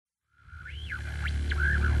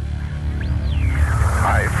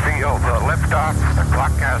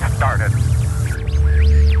has started.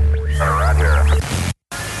 Right here.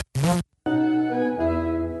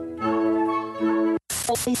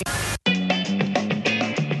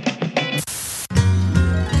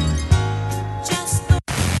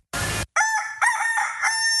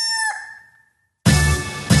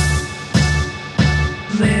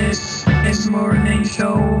 This is Morning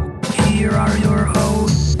Show. Here are your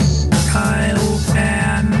hosts, Kyle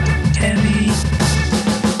and Kenny.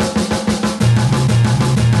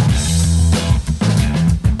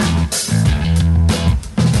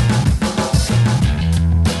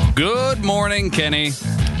 Good morning, Kenny.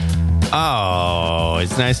 Oh,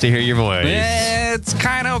 it's nice to hear your voice. It's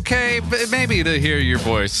kind of okay, but maybe to hear your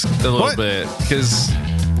voice a little bit, because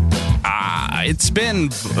it's been...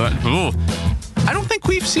 I don't think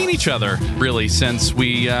we've seen each other, really, since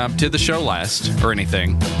we did the show last or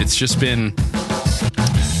anything. It's just been...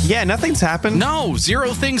 Yeah, nothing's happened. No,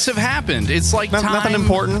 zero things have happened. It's like Nothing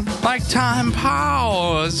important. Like time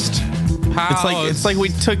paused. It's like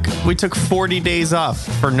we took 40 days off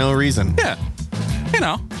for no reason. Yeah,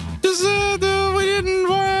 just we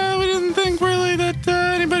didn't think really that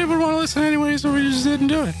anybody would want to listen anyway, so we just didn't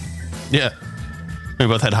do it. Yeah, we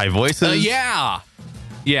both had high voices. Yeah.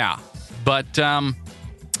 But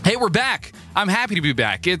hey, we're back. I'm happy to be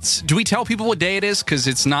back. Do we tell people what day it is? Because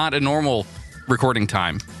it's not a normal recording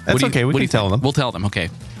time. That's okay. We can tell them. We'll tell them. Okay.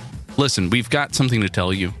 Listen, we've got something to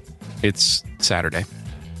tell you. It's Saturday,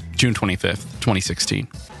 June 25th, 2016.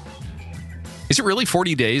 Is it really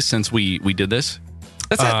 40 days since we did this?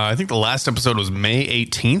 That's I think the last episode was May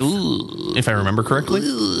 18th, if I remember correctly.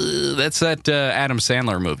 That's that Adam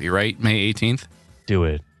Sandler movie, right? May 18th? Do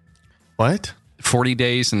it. What? 40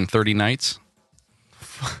 days and 30 nights?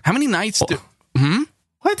 How many nights do...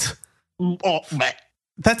 What?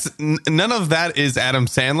 That's none of that is Adam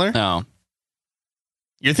Sandler. No.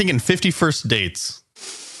 You're thinking 51st dates.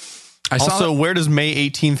 Also, where does May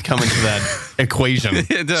 18th come into that equation?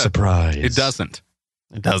 Surprise. It doesn't.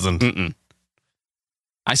 It doesn't. Mm-mm.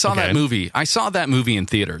 I saw that movie. I saw that movie in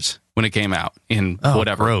theaters when it came out in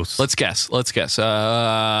whatever. Gross. Let's guess.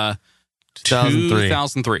 2003.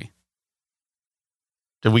 2003.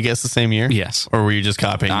 Did we guess the same year? Yes. Or were you just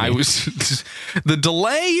copying me? The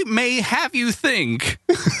delay may have you think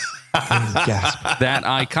that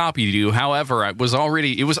I copied you. However, it was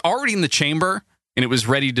already in the chamber, and it was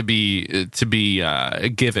ready to be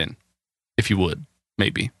given, if you would,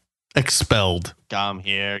 maybe. Expelled. Come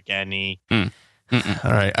here, Kenny. All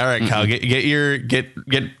right, Kyle. Get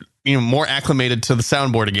more acclimated to the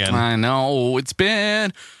soundboard again. I know it's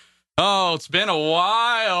been a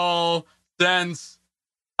while since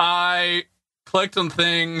I clicked on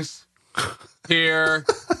things here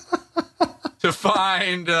to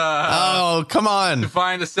find. Come on! To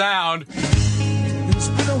find a sound. It's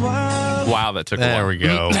been a while. Wow, that took a while. There we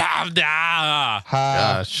go.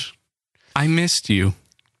 Gosh, I missed you.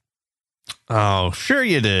 Oh, sure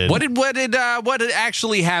you did. What had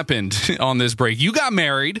actually happened on this break? You got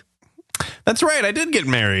married. That's right. I did get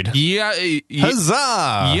married. Yeah.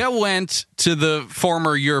 Huzzah! You went to the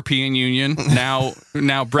former European Union, now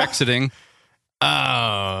Brexiting.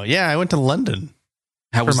 Oh, yeah. I went to London.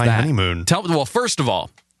 How was my that? Honeymoon. First of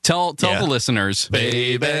all, tell the listeners,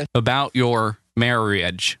 baby, about your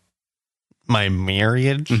marriage. My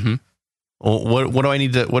marriage? Mm-hmm. Well, what do I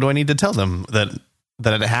need to tell them that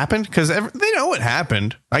it happened? Because they know it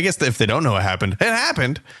happened. I guess if they don't know it happened, it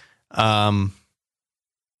happened.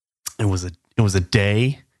 It was a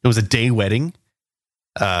day wedding.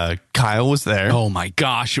 Kyle was there. Oh my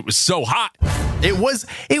gosh, it was so hot. It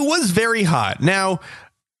was very hot. Now,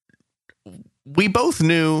 we both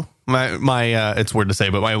knew my it's weird to say,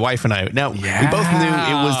 but my wife and I, we both knew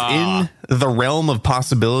it was in the realm of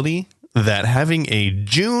possibility that having a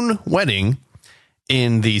June wedding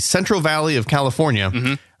in the Central Valley of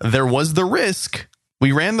California, there was the risk.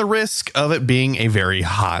 We ran the risk of it being a very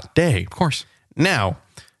hot day. Of course. Now,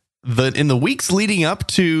 in the weeks leading up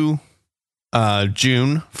to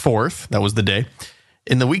June 4th, that was the day.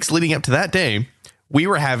 In the weeks leading up to that day, we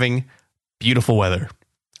were having beautiful weather.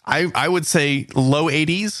 I would say low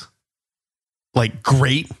 80s, like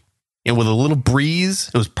great, and with a little breeze.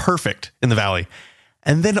 It was perfect in the valley.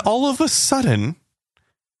 And then all of a sudden,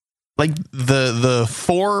 like the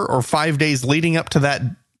 4 or 5 days leading up to that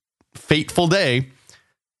fateful day,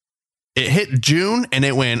 it hit June and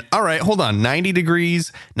it went, all right, hold on, 90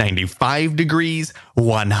 degrees, 95 degrees,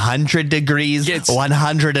 100 degrees,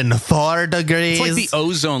 104 degrees. It's like the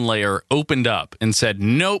ozone layer opened up and said,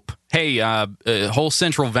 nope. Hey, whole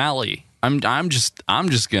Central Valley, I'm just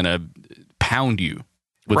gonna pound you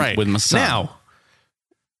with my son. Now,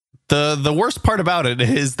 the worst part about it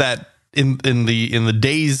is that in the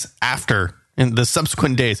days after, in the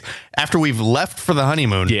subsequent days after we've left for the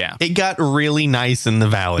honeymoon, it got really nice in the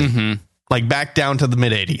valley, like back down to the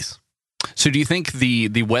mid 80s. So do you think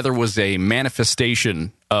the weather was a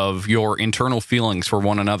manifestation of your internal feelings for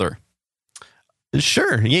one another?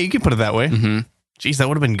 Sure. Yeah, you can put it that way. Geez, that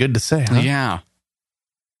would have been good to say, huh? Yeah.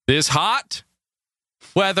 This hot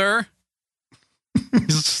weather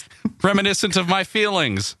is reminiscent of my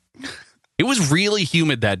feelings. It was really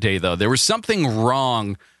humid that day, though. There was something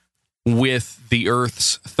wrong with the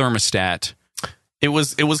Earth's thermostat. It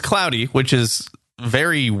was cloudy, which is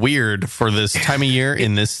very weird for this time of year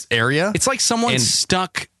in this area. It's like someone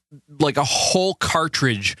stuck like a whole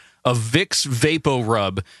cartridge of Vicks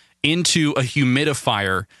VapoRub into a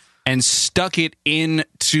humidifier and stuck it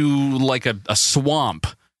into like a swamp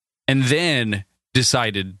and then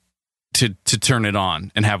decided to turn it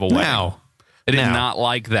on and have a wedding. I did not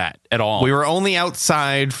like that at all. We were only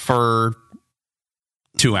outside for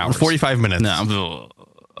 2 hours. 45 minutes. No.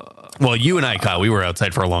 Well, you and I, Kyle, we were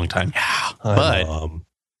outside for a long time. Yeah.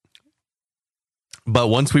 But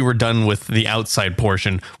once we were done with the outside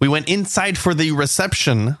portion, we went inside for the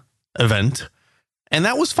reception event, and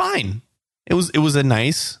that was fine. It was a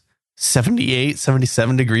nice 78,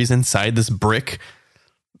 77 degrees inside this brick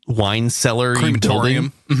wine cellar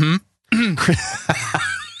building.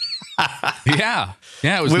 Yeah,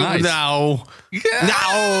 it was nice. No,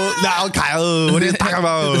 Kyle, what are you talking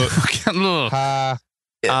about?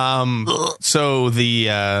 So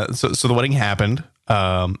the wedding happened.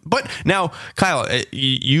 But now, Kyle,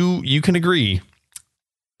 you can agree,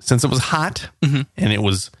 since it was hot and it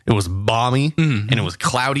was balmy and it was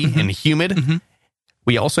cloudy and humid,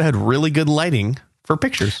 we also had really good lighting for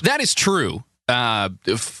pictures. That is true.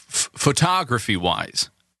 Photography wise,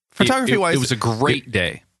 it was a great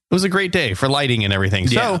day. It was a great day for lighting and everything.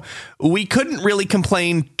 Yeah. So we couldn't really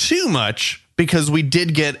complain too much because we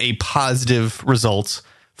did get a positive results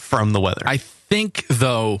from the weather. I think,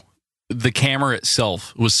 though, the camera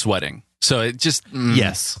itself was sweating. So it just...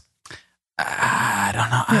 Yes. I don't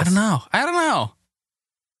know. Yes. I don't know.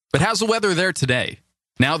 But how's the weather there today?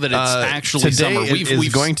 Now that it's actually summer.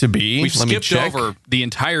 We've going to be... We've skipped over the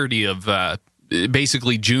entirety of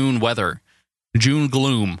basically June weather. June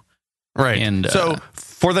gloom. Right. And so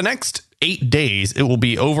for the next 8 days, it will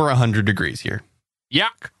be over 100 degrees here.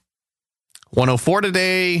 Yuck. 104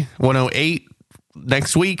 today, 108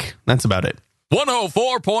 next week. That's about it.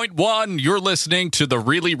 104.1. You're listening to the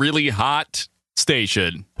really, really hot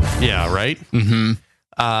station. Yeah, right?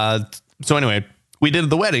 So anyway, we did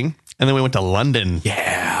the wedding, and then we went to London.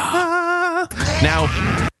 Yeah.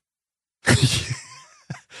 Now...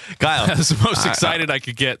 Kyle, that's the most excited I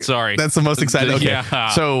could get. Sorry, that's the most excited. Okay, yeah.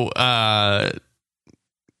 So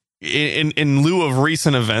in lieu of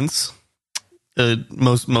recent events,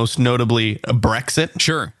 most notably Brexit.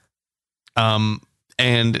 Sure.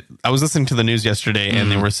 And I was listening to the news yesterday,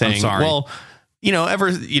 and they were saying, well,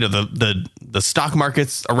 the stock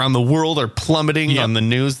markets around the world are plummeting on the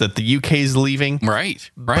news that the UK is leaving.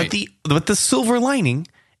 Right. But the silver lining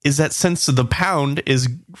is that since the pound is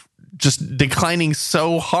just declining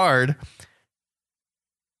so hard,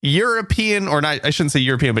 European, or not, I shouldn't say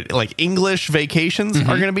European, but like English vacations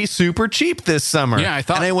are going to be super cheap this summer. Yeah, I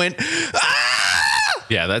thought. And I went,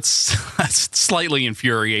 Yeah, that's slightly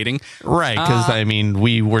infuriating. Right, because,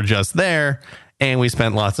 we were just there, and we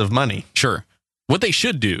spent lots of money. Sure. What they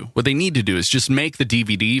need to do is just make the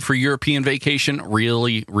DVD for European vacation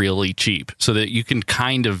really, really cheap so that you can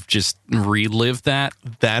kind of just relive that.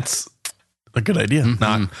 That's a good idea.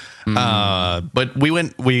 But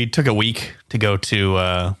we took a week to go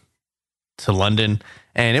to London,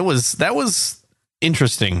 and that was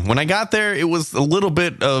interesting. When I got there, it was a little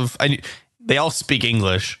bit of, they all speak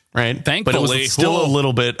English, right? Thankfully. But it was still a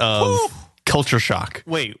little bit of culture shock.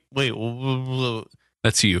 Wait.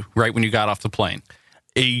 That's you, right when you got off the plane.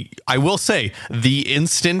 I will say, the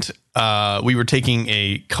instant we were taking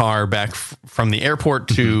a car back from the airport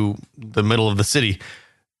to the middle of the city,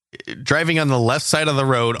 driving on the left side of the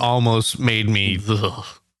road almost made me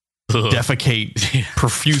defecate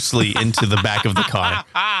profusely into the back of the car.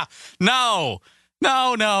 No.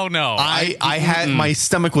 I had, my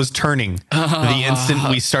stomach was turning the instant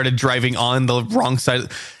we started driving on the wrong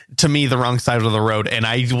side, to me, the wrong side of the road. And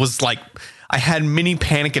I was like, I had mini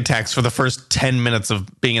panic attacks for the first 10 minutes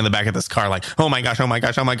of being in the back of this car. Like, oh my gosh.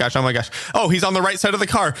 Oh, he's on the right side of the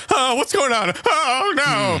car. Oh, what's going on? Oh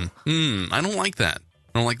no. I don't like that.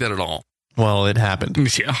 I don't like that at all. Well, it happened.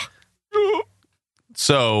 Yeah.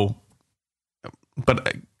 So,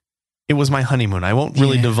 but it was my honeymoon. I won't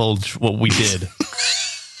really divulge what we did.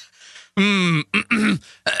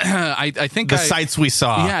 I think the sites we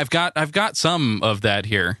saw. Yeah, I've got some of that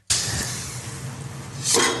here.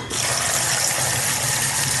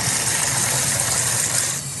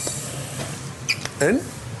 In,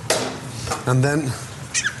 and then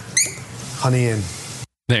honey in.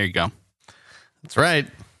 There you go. That's right.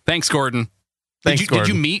 Thanks, Gordon. Thanks, Did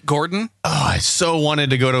you meet Gordon? Oh, I so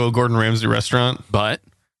wanted to go to a Gordon Ramsay restaurant, But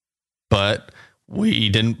we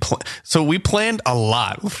didn't. So we planned a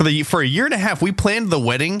lot for a year and a half. We planned the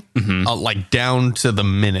wedding like down to the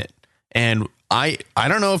minute, and I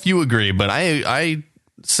don't know if you agree, but I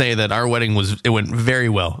say that our wedding went very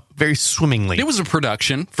well, very swimmingly. it was a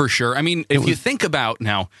production for sure. I mean, if you think about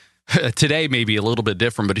now, today may be a little bit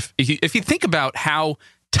different, but if you think about how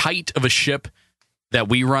tight of a ship that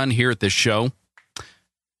we run here at this show,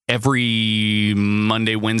 every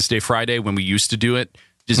Monday, Wednesday, Friday when we used to do it,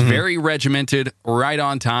 just very regimented, right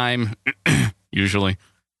on time, usually,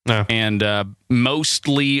 and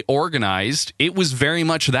mostly organized. It was very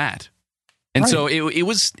much that. And so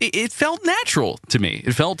it felt natural to me.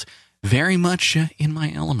 It felt very much in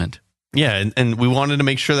my element. Yeah, and we wanted to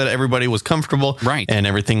make sure that everybody was comfortable, Right. and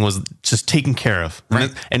everything was just taken care of.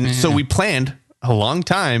 Right. And so we planned a long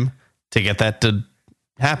time to get that to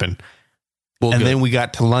happen. Well, and good. then we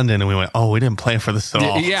got to London, and we went, "Oh, we didn't plan for this at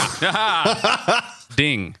all." Yeah.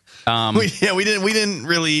 Ding. We didn't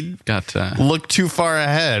really Got look too far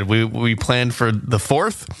ahead. We planned for the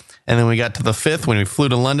 4th, and then we got to the 5th when we flew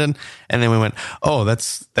to London, and then we went, "Oh,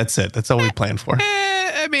 that's it. That's all we planned for."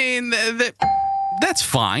 I mean, that's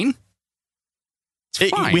fine.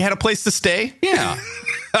 It's fine. We had a place to stay. Yeah.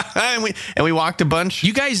 and we walked a bunch.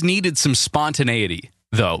 You guys needed some spontaneity,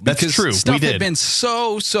 though. That's because true. Stuff We did. had been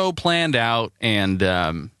so planned out, and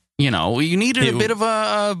you needed a bit of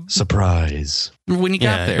a Surprise. when you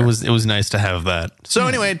got there. It was nice to have that. So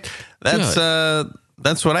anyway,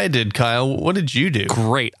 that's what I did, Kyle. What did you do?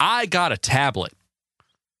 Great. I got a tablet.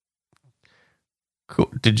 Cool.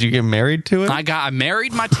 Did you get married to it? I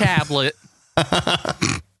married my tablet.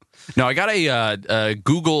 No, I got a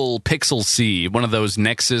Google Pixel C, one of those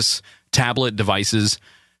Nexus tablet devices.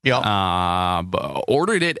 Yeah.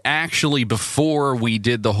 Ordered it actually before we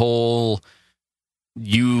did the whole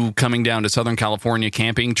you coming down to Southern California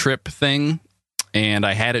camping trip thing. And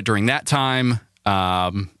I had it during that time,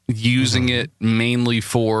 using it mainly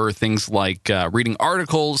for things like reading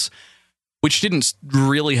articles, which didn't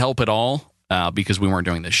really help at all because we weren't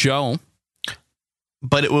doing the show.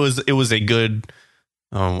 But it was a good.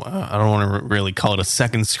 I don't want to really call it a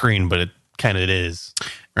second screen, but it kind of is,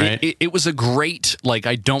 right? It was a great,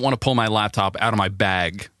 I don't want to pull my laptop out of my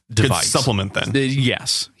bag device. Good supplement then.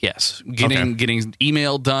 Yes. Getting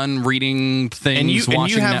email done, reading things,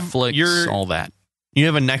 watching Netflix, all that. You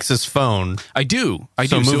have a Nexus phone. I do.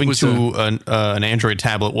 So moving to an Android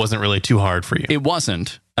tablet wasn't really too hard for you. It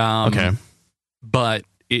wasn't. Okay. But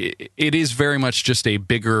it is very much just a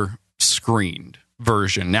bigger screened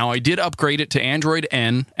version. Now, I did upgrade it to Android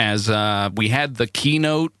N as we had the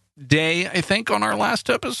keynote day, I think, on our last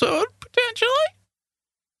episode, potentially.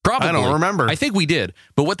 Probably. I don't remember. I think we did.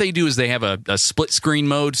 But what they do is they have a split screen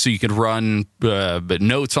mode, so you could run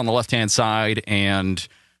notes on the left-hand side and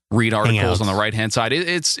read articles Hangouts on the right-hand side.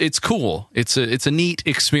 It's cool. It's a neat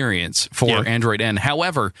experience for Android N.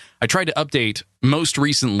 However, I tried to update most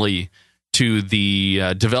recently to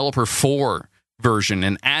the Developer 4 version,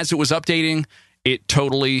 and as it was updating, it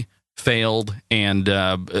totally failed and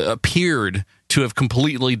appeared to have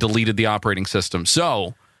completely deleted the operating system.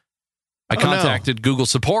 So I contacted Google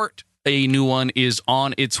support. A new one is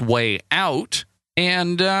on its way out,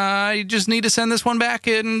 and I just need to send this one back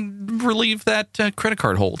and relieve that credit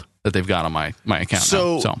card hold that they've got on my account.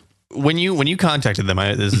 So when you contacted them,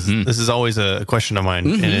 this is always a question of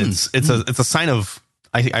mine, and it's a sign of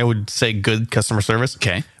I would say good customer service.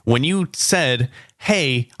 Okay. When you said,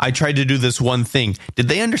 "Hey, I tried to do this one thing," did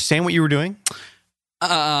they understand what you were doing?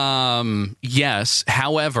 Yes.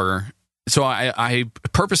 However, so I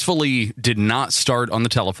purposefully did not start on the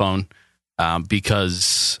telephone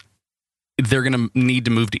because they're going to need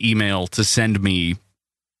to move to email to send me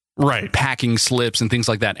packing slips and things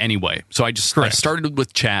like that anyway. So I started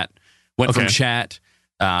with chat, went from chat,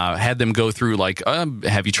 had them go through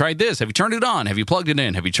have you tried this? Have you turned it on? Have you plugged it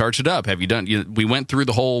in? Have you charged it up? Have you done? We went through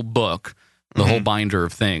the whole book, the whole binder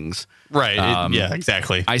of things. Right. Yeah,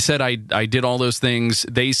 exactly. I said I did all those things.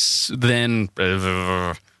 They then,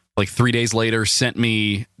 3 days later, sent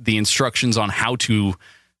me the instructions on how to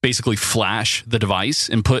basically flash the device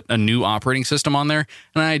and put a new operating system on there.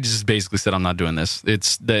 And I just basically said, I'm not doing this.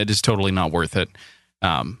 That is totally not worth it.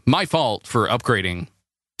 My fault for upgrading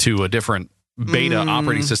to a different beta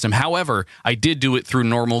operating system. However, I did do it through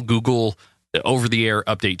normal Google over-the-air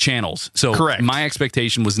update channels. So Correct. my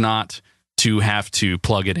expectation was not to have to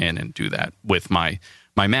plug it in and do that with my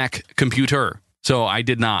Mac computer. So I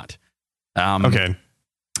did not. Okay.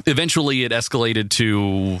 Eventually, it escalated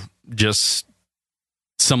to just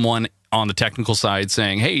someone on the technical side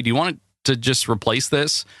saying, hey, do you want to just replace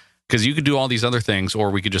this? Because you could do all these other things,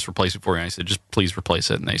 or we could just replace it for you. And I said, just please replace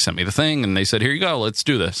it. And they sent me the thing, and they said, here you go, let's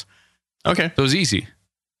do this. Okay. So it was easy.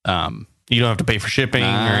 You don't have to pay for shipping or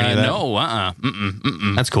any of that?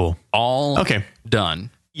 No, That's cool. all Okay.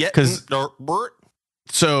 done. Yeah. Because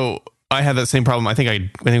so I had that same problem. I think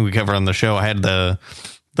we covered on the show. I had the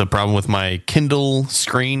problem with my Kindle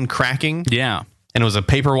screen cracking. Yeah. And it was a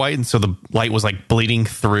Paperwhite, and so the light was like bleeding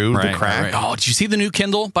through the crack. Right. Oh, did you see the new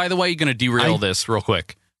Kindle? By the way, you're going to derail this real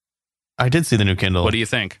quick. I did see the new Kindle. What do you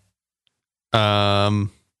think?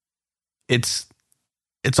 It's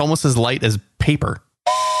almost as light as paper.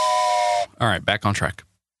 All right, back on track.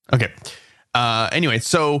 Okay. Anyway,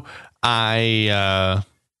 so I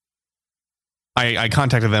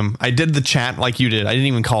contacted them. I did the chat like you did. I didn't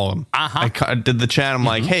even call them. I did the chat. I'm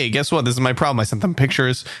like, hey, guess what? This is my problem. I sent them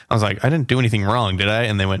pictures. I was like, I didn't do anything wrong, did I?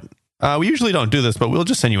 And they went, we usually don't do this, but we'll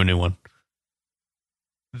just send you a new one.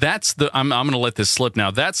 That's the. I'm going to let this slip now.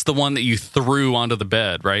 That's the one that you threw onto the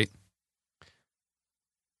bed, right?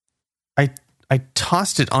 I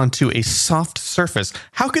tossed it onto a soft surface.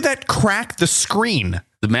 How could that crack the screen?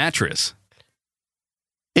 The mattress.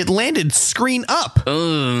 It landed screen up.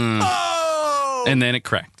 Oh! And then it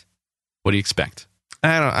cracked. What do you expect?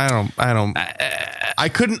 I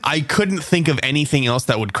couldn't think of anything else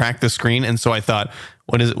that would crack the screen, and so I thought,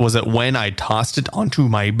 was it when I tossed it onto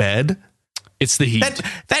my bed? It's the heat.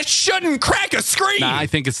 That shouldn't crack a screen. Nah, I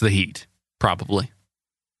think it's the heat, probably.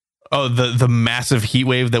 Oh, the massive heat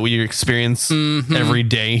wave that we experience every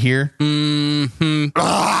day here.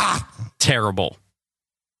 Terrible.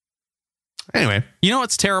 Anyway, you know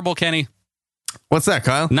what's terrible, Kenny? What's that,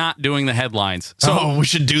 Kyle? Not doing the headlines. So we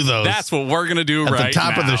should do those. That's what we're gonna do at right the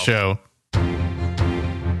top now. of the show.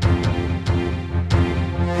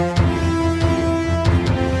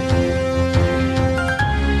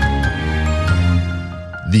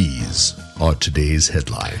 These are today's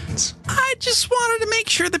headlines. I just wanted to make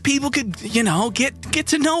sure that people could, get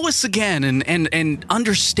to know us again and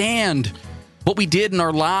understand what we did in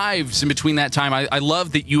our lives in between that time. I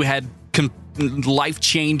love that you had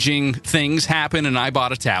life-changing things happen, and I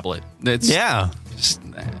bought a tablet. That's how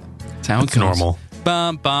it's normal.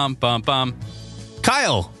 Bum, bum, bum, bum.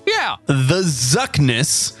 Kyle. Yeah. The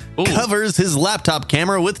Zuckness covers his laptop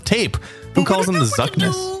camera with tape. Who calls him the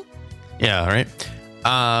Zuckness? Yeah, right.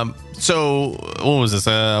 So what was this?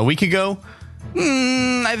 A week ago?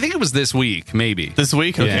 I think it was this week, maybe. This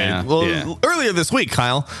week? Okay. Yeah, Well, earlier this week,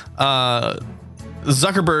 Kyle,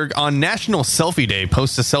 Zuckerberg on National Selfie Day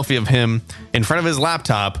posts a selfie of him in front of his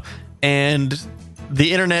laptop, and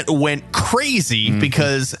the internet went crazy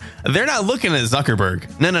because they're not looking at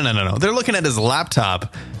Zuckerberg. No. They're looking at his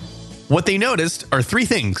laptop. What they noticed are three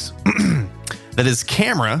things. That his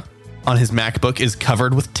camera on his MacBook is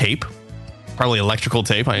covered with tape. Probably electrical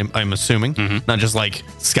tape, I'm assuming. Not just like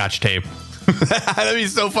Scotch tape. That'd be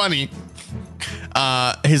so funny.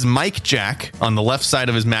 His mic jack on the left side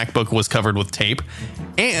of his MacBook was covered with tape.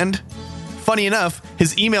 And, funny enough,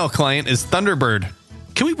 his email client is Thunderbird.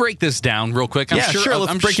 Can we break this down real quick? Let's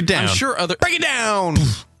break it down. I'm sure other... Break it down!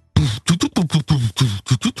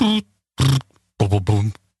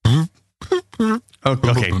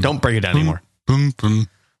 Okay, don't break it down anymore.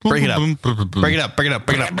 Break it up. Break it up. Break it up.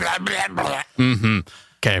 Break it up.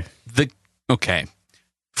 Okay. Okay.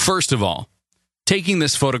 First of all, taking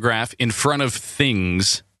this photograph in front of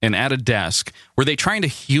things and at a desk, were they trying to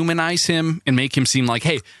humanize him and make him seem like,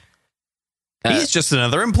 hey, he's just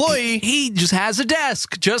another employee. He just has a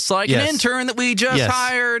desk, just like an intern that we just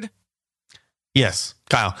hired. Yes.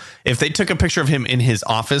 Kyle, if they took a picture of him in his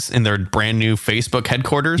office in their brand new Facebook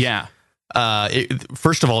headquarters,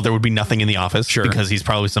 first of all, there would be nothing in the office because he's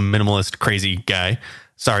probably some minimalist, crazy guy.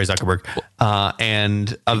 Sorry, Zuckerberg.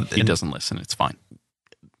 He doesn't listen. It's fine.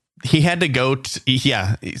 He had to go.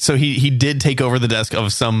 So he did take over the desk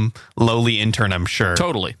of some lowly intern, I'm sure.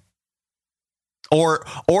 Totally. Or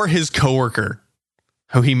his coworker,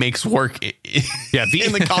 who he makes work in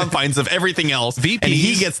the confines of everything else. VPs, and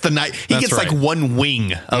he gets the night. He gets like one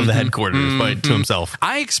wing of the headquarters to himself.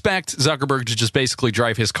 I expect Zuckerberg to just basically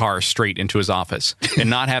drive his car straight into his office and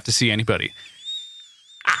not have to see anybody.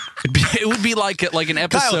 It would be like an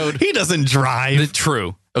episode. Kyle, he doesn't drive.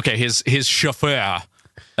 True. Okay, his chauffeur.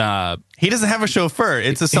 He doesn't have a chauffeur.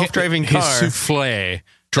 It's a self-driving car. His souffle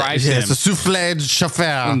drives Yeah, him, it's a souffle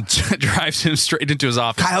chauffeur. drives him straight into his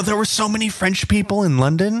office. Kyle, there were so many French people in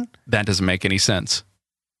London, That doesn't make any sense.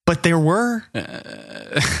 but there were.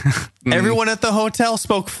 Everyone at the hotel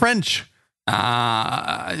spoke French.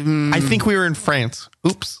 I think we were in France.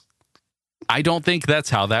 Oops. I don't think that's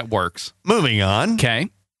how that works. Moving on. Okay.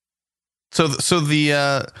 So the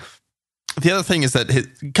other thing is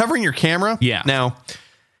that covering your camera. Yeah. Now,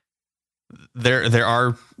 there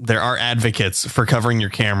are advocates for covering your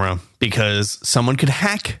camera because someone could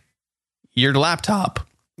hack your laptop.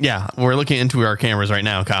 Yeah, we're looking into our cameras right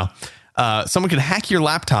now, Kyle. Someone could hack your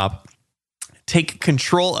laptop, take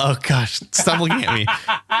control. Oh gosh, stop looking at me.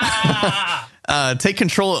 Take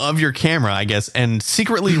control of your camera, I guess, and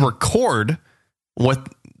secretly record what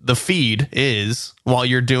the feed is while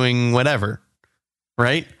you're doing whatever.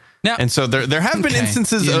 Right. Now, and so there have been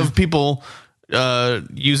instances of people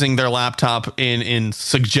using their laptop in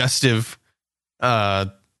suggestive, I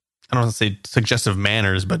don't want to say suggestive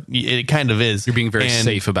manners, but it kind of is. You're being very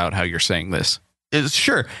safe about how you're saying this.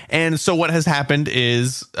 Sure. And so what has happened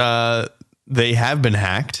is they have been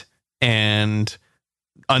hacked, and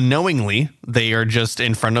unknowingly they are just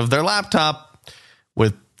in front of their laptop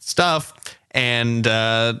with stuff. And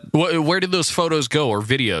where did those photos go or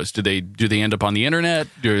videos? Do they end up on the internet?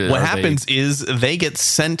 What happens is they get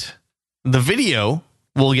sent. The video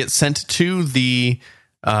will get sent to the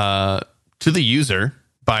user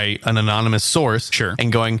by an anonymous source. Sure.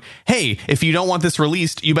 And going, hey, if you don't want this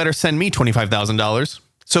released, you better send me $25,000.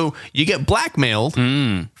 So you get blackmailed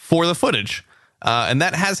for the footage, and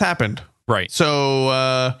that has happened. Right.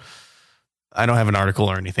 So. I don't have an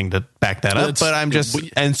article or anything to back that up, but I'm just,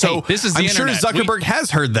 and so this is the I'm sure internet. Zuckerberg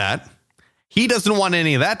has heard that. He doesn't want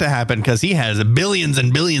any of that to happen because he has billions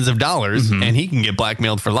and billions of dollars, and he can get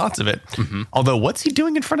blackmailed for lots of it. Although, what's he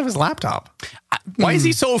doing in front of his laptop? Why is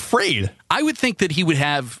he so afraid? I would think that he would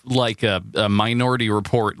have like a Minority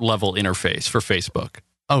Report level interface for Facebook.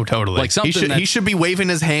 Oh, totally. Like something he should be waving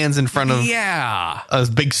his hands in front of a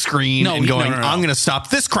big screen and going, I'm going to stop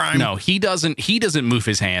this crime. No, he doesn't move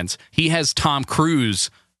his hands. He has Tom Cruise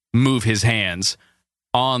move his hands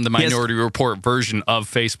on the Minority Report version of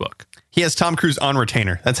Facebook. He has Tom Cruise on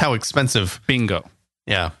retainer. That's how expensive. Bingo.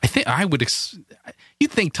 Yeah. I think I would.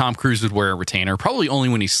 You'd think Tom Cruise would wear a retainer, probably only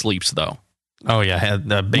when he sleeps, though. Oh yeah, had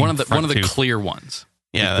the big one of the tooth. clear ones.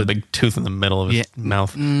 Yeah, the big tooth in the middle of his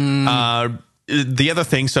mouth. The other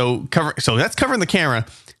thing, so that's covering the camera.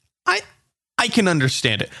 I can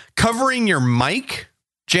understand it. Covering your mic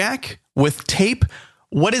jack with tape.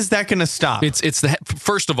 What is that going to stop? It's the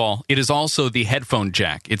first of all, it is also the headphone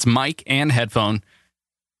jack. It's mic and headphone.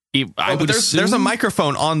 There's a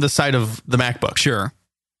microphone on the side of the MacBook. Sure.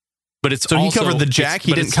 But it's so also, he covered the jack.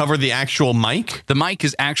 He didn't cover the actual mic. The mic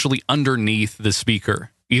is actually underneath the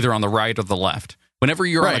speaker, either on the right or the left. Whenever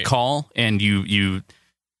you're on a call and you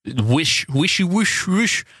wish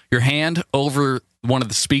your hand over one of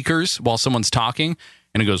the speakers while someone's talking,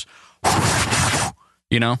 and it goes,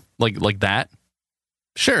 like that.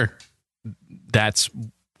 Sure, that's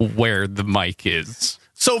where the mic is.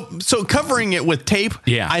 So covering it with tape.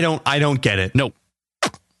 Yeah, I don't get it. Nope.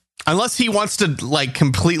 Unless he wants to like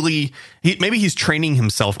completely, maybe he's training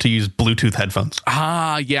himself to use Bluetooth headphones.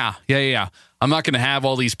 Yeah. I'm not going to have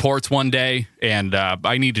all these ports one day, and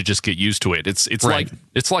I need to just get used to it. It's right.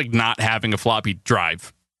 like not having a floppy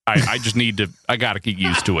drive. I just need to. I got to get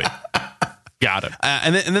used to it. Got it.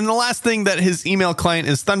 And then the last thing that his email client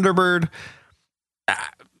is Thunderbird.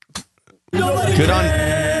 Nobody good on.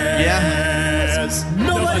 cares. Yeah.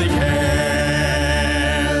 Nobody cares.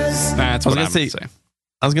 That's what I was going to say.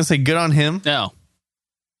 I was going to say good on him. No.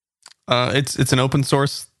 It's an open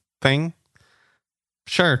source thing.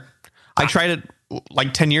 Sure. I tried it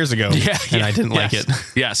like 10 years ago and I didn't like it.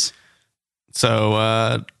 Yes.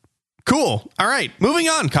 So, cool. All right. Moving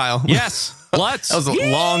on, Kyle. Yes. Let's. That was a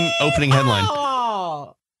long opening headline.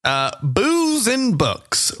 Booze and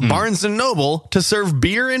books. Barnes & Noble to serve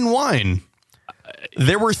beer and wine.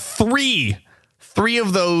 There were three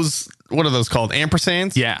of those. What are those called?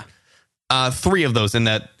 Ampersands? Yeah. 3 of those in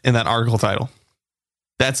that article title.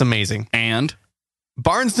 That's amazing. And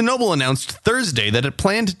Barnes & Noble announced Thursday that it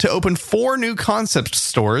planned to open 4 new concept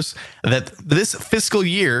stores this fiscal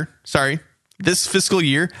year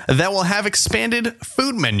that will have expanded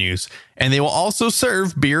food menus, and they will also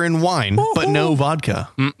serve beer and wine, but no vodka.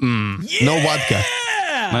 Yeah. No vodka.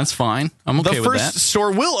 That's fine. I'm okay with that. The first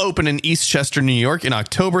store will open in Eastchester, New York in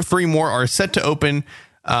October. 3 more are set to open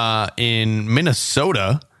in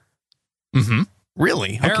Minnesota. Mm-hmm.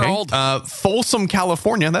 Really? Harold. Okay. Folsom,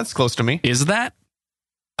 California. That's close to me. Is that?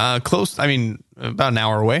 Close. I mean, about an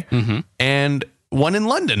hour away. Mm-hmm. And one in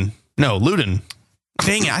London. No, Luton.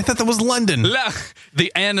 Dang it, I thought that was London.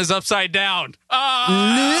 The N is upside down.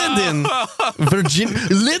 Oh. Lydon,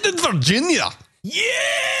 Virginia.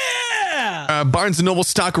 Yeah. Barnes & Noble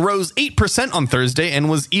stock rose 8% on Thursday and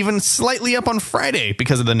was even slightly up on Friday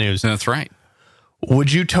because of the news. That's right.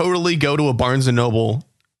 Would you totally go to a Barnes & Noble,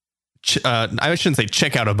 I shouldn't say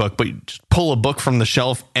check out a book, but just pull a book from the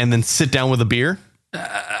shelf and then sit down with a beer?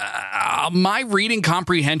 My reading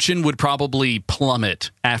comprehension would probably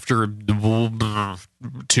plummet after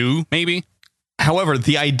 2, maybe. However,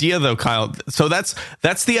 the idea, though, Kyle, so that's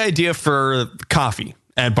the idea for coffee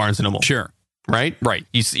at Barnes & Noble. Sure. Right? Right.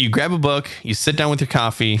 You grab a book, you sit down with your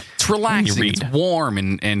coffee. It's relaxing. It's warm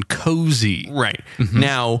and cozy. Right. Mm-hmm.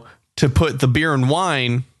 Now, to put the beer and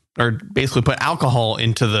wine, or basically put alcohol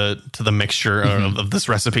into the mixture of this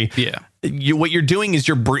recipe. Yeah. What you're doing is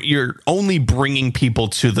you're only bringing people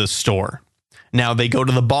to the store. Now they go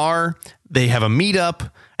to the bar, they have a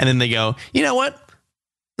meetup, and then they go, you know what?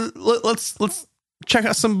 Let's check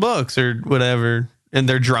out some books or whatever. And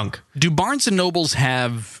they're drunk. Do Barnes and Nobles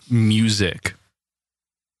have music?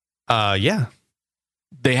 Yeah.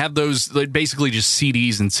 They have those, basically just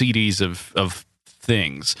CDs and CDs of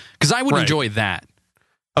things. Because I would enjoy that.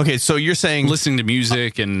 Okay, so you're saying listening to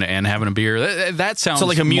music and having a beer. That sounds so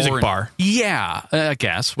like a music bar. Yeah, I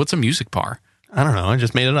guess. What's a music bar? I don't know. I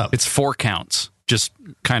just made it up. It's 4 counts, just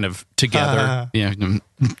kind of together. Yeah. I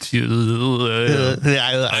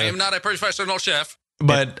am not a professional chef,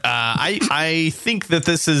 but I think that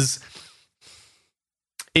this is,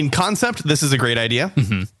 in concept, this is a great idea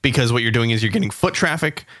because what you're doing is you're getting foot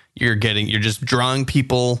traffic. You're just drawing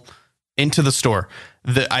people into the store.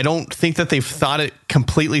 I don't think that they've thought it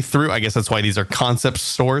completely through. I guess that's why these are concept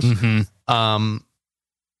stores.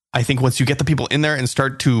 I think once you get the people in there and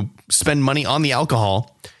start to spend money on the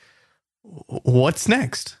alcohol, what's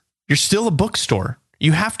next? You're still a bookstore.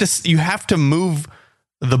 You have to move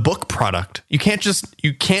the book product. You can't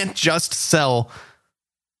just sell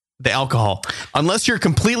the alcohol unless you're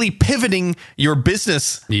completely pivoting your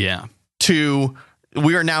business. Yeah.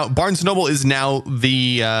 Barnes & Noble is now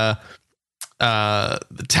the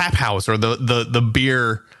tap house or the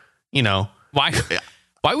beer,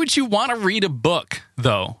 Why would you want to read a book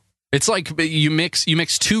though? It's like you mix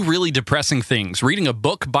 2 really depressing things: reading a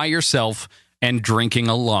book by yourself and drinking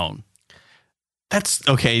alone. That's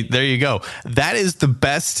okay. There you go. That is the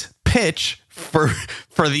best pitch for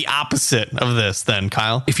the opposite of this then,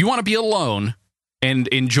 Kyle. If you want to be alone and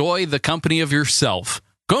enjoy the company of yourself,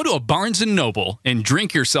 go to a Barnes & Noble and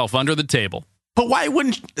drink yourself under the table. But why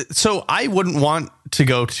wouldn't? So I wouldn't want to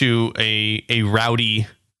go to a rowdy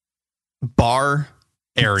bar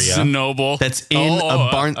area. Noble. That's in a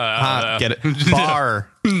barn. Get it? Bar.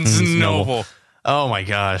 Noble. Oh my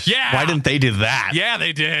gosh. Yeah. Why didn't they do that? Yeah,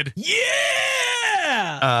 they did.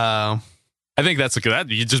 Yeah. I think that's that.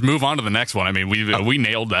 You just move on to the next one. I mean, we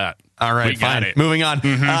nailed that. All right, we got it. Moving on.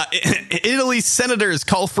 Italy's senators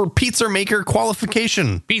call for pizza maker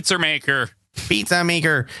qualification. Pizza maker.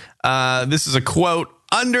 This is a quote.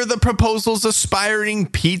 Under the proposal's aspiring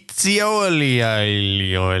pizzioli.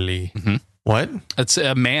 What? It's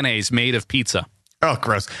a mayonnaise made of pizza. Oh,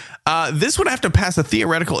 gross. This would have to pass a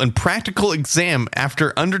theoretical and practical exam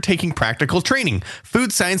after undertaking practical training,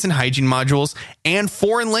 food science and hygiene modules, and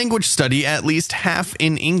foreign language study, at least half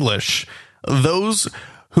in English. Those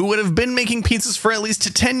who would have been making pizzas for at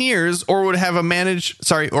least 10 years or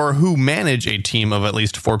who manage a team of at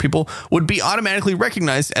least 4 people would be automatically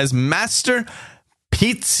recognized as master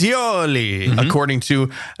pizzioli, according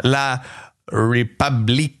to La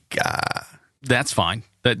Repubblica. That's fine.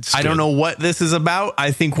 I don't know what this is about.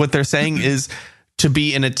 I think what they're saying is to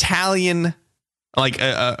be an Italian, like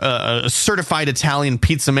a certified Italian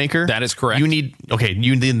pizza maker. That is correct. You need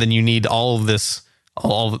all of this.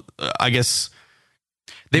 I guess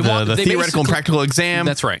they want the theoretical and practical exam.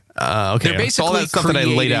 That's right. Okay, they're basically all that stuff that I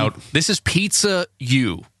laid out. This is Pizza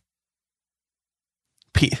U.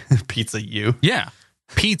 Pizza U. Yeah,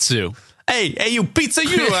 Pizza. Hey, you Pizza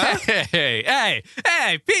U. Huh? hey,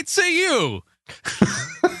 Pizza U.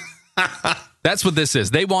 That's what this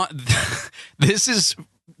is. They want this is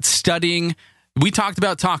studying. We talked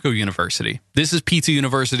about Taco University. This is Pizza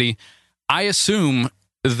University. I assume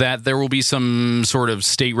that there will be some sort of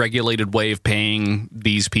state regulated way of paying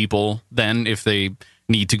these people then if they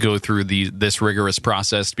need to go through this rigorous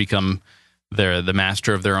process to become the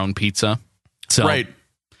master of their own pizza. So, right.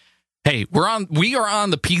 Hey, we are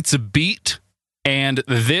on the pizza beat, and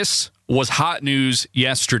this was hot news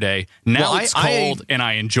yesterday. Now it's cold, and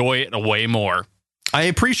I enjoy it way more. I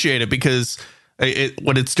appreciate it because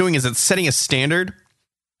what it's doing is it's setting a standard,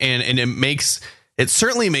 and it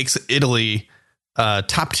certainly makes Italy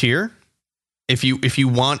top tier if you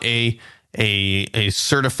want a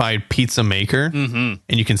certified pizza maker, and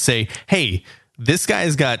you can say, hey, this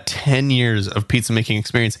guy's got 10 years of pizza making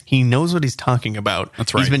experience. He knows what he's talking about.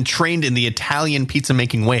 That's right. He's been trained in the Italian pizza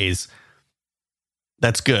making ways.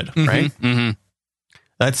 That's good, right? Mm-hmm.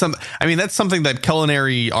 That's something that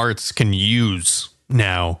culinary arts can use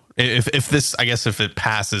now. If it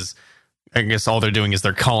passes, I guess all they're doing is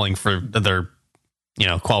they're calling for their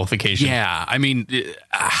qualification. Yeah, I mean,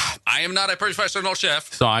 I am not a professional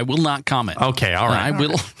chef, so I will not comment. Okay, all right. I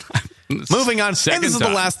will. Moving on. And this is the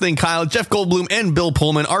last thing, Kyle. Jeff Goldblum and Bill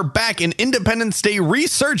Pullman are back in Independence Day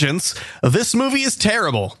resurgence. This movie is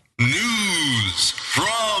terrible. News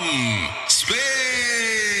from space.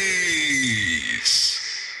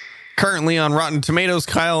 Currently on Rotten Tomatoes,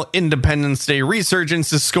 Kyle, Independence Day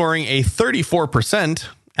resurgence is scoring a 34%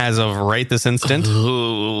 as of right this instant.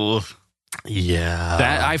 Ooh. Yeah.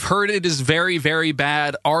 That I've heard it is very, very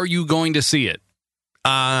bad. Are you going to see it?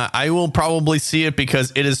 I will probably see it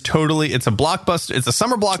because it's a blockbuster. It's a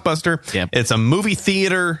summer blockbuster. Yep. It's a movie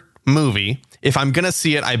theater movie. If I'm going to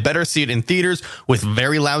see it, I better see it in theaters with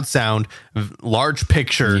very loud sound, large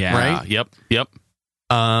picture, right? Yep.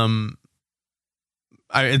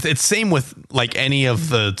 It's same with like any of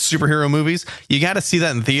the superhero movies. You got to see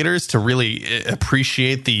that in theaters to really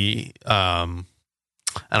appreciate the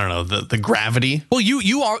the gravity. Well, you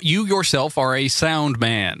yourself are a sound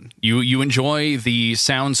man. You enjoy the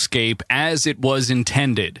soundscape as it was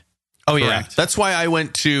intended. Oh, correct? Yeah. That's why I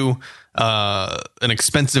went to an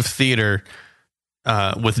expensive theater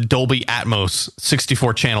with Dolby Atmos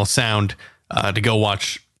 64 channel sound to go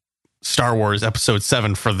watch Star Wars Episode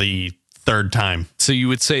 7 for the third time. So you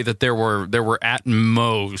would say that there were at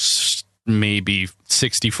most maybe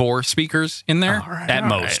 64 speakers in there? All right, at all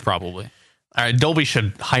most, right. probably. All right, Dolby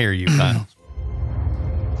should hire you, Kyle.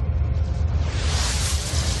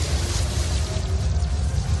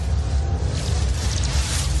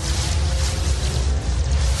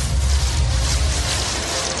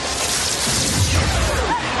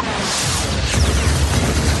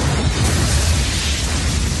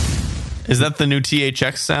 Is that the new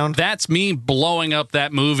THX sound? That's me blowing up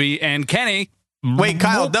that movie. And Kenny... Wait,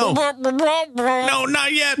 Kyle, no. No,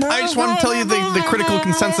 not yet. I just want to tell you the critical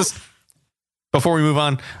consensus before we move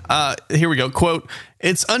on. Here we go. Quote,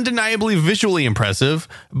 it's undeniably visually impressive,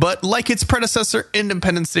 but like its predecessor,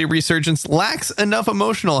 Independence Day Resurgence lacks enough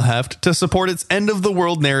emotional heft to support its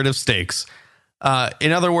end-of-the-world narrative stakes.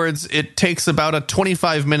 In other words, it takes about a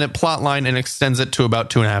 25-minute plot line and extends it to about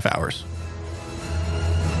 2.5 hours.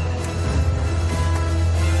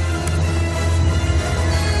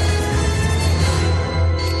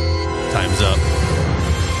 Time's up.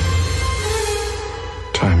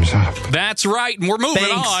 Time's up. That's right, and we're moving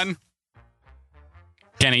Thanks. on.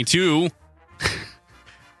 Kenny, too.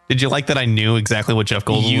 Did you like that I knew exactly what Jeff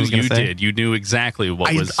Goldblum was going to say? You did. You knew exactly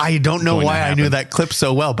what was I don't know going to why I knew happen. that clip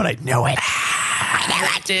so well, but I know it.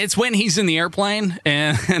 It's when he's in the airplane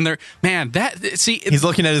and they're He's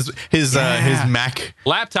looking at his Mac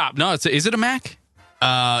laptop. No, is it a Mac?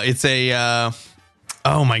 It's a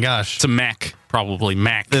oh my gosh, It's a Mac, probably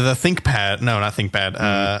Mac. the ThinkPad. No, not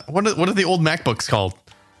ThinkPad. What are the old MacBooks called?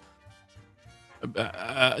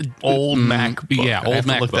 Old MacBook. Yeah, I old have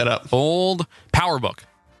to MacBook. look that up. Old PowerBook.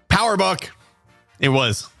 PowerBook. It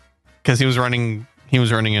was because he was running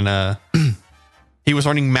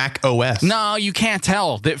Mac OS. No, you can't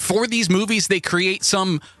tell that for these movies they create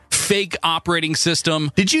some fake operating system.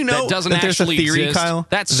 Did you know that doesn't that there's a actually theory, exist? Kyle,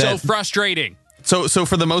 That's so that- frustrating. So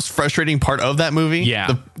for the most frustrating part of that movie,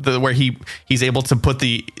 Yeah. the where he's able to put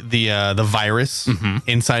the virus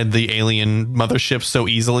inside the alien mothership so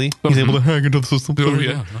easily, he's able to hack into the system.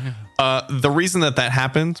 The reason that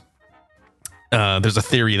happened, there's a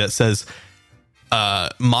theory that says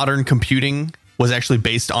modern computing was actually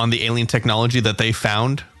based on the alien technology that they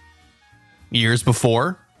found years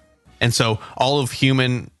before, and so all of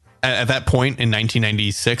human at that point in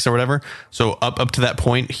 1996 or whatever. So up to that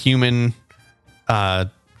point, human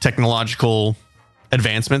technological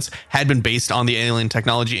advancements had been based on the alien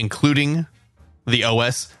technology, including the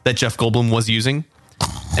OS that Jeff Goldblum was using.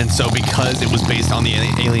 And so because it was based on the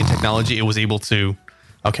alien technology, it was able to...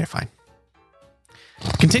 Okay, fine.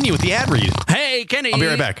 Continue with the ad read. Hey, Kenny. I'll be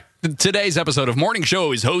right back. Today's episode of Morning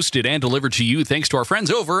Show is hosted and delivered to you thanks to our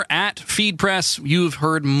friends over at Feed Press. You've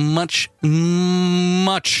heard much of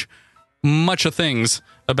things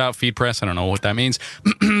about Feed Press. I don't know what that means.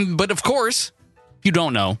 But of course, you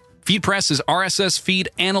don't know. Feed Press is RSS feed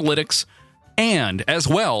analytics and, as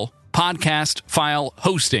well, podcast file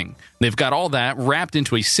hosting. They've got all that wrapped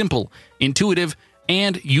into a simple, intuitive,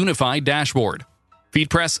 and unified dashboard.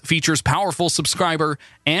 FeedPress features powerful subscriber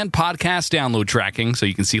and podcast download tracking, so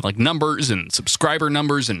you can see like numbers and subscriber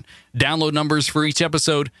numbers and download numbers for each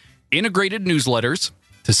episode, integrated newsletters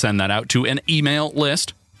to send that out to an email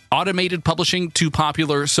list, automated publishing to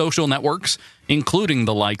popular social networks, including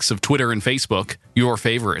the likes of Twitter and Facebook, your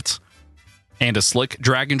favorites, and a slick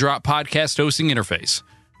drag-and-drop podcast hosting interface.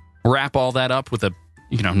 Wrap all that up with a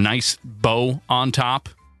nice bow on top.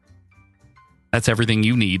 That's everything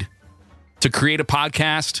you need to create a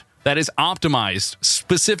podcast that is optimized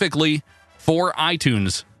specifically for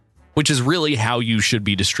iTunes, which is really how you should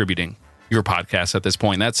be distributing your podcast at this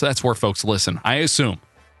point. That's where folks listen. I assume.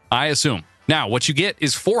 Now, what you get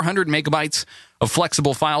is 400 megabytes of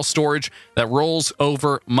flexible file storage that rolls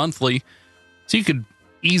over monthly, so you could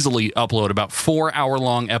easily upload about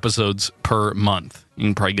 4-hour-long episodes per month. You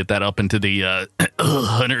can probably get that up into the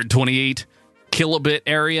 128 kilobit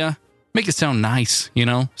area. Make it sound nice,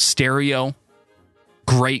 stereo,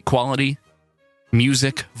 great quality,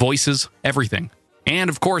 music, voices, everything. And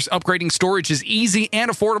of course, upgrading storage is easy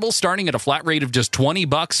and affordable, starting at a flat rate of just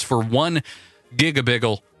 $20 for 1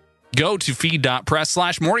 gigabiggle. Go to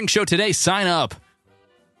feed.press/morning show today. Sign up.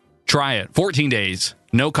 Try it. 14 days.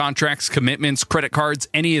 No contracts, commitments, credit cards,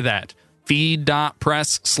 any of that.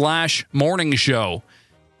 Feed.press/morning show.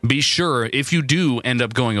 Be sure, if you do end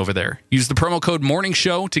up going over there, use the promo code Morning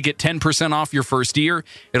Show to get 10% off your first year.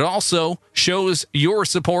 It also shows your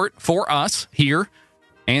support for us here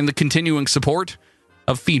and the continuing support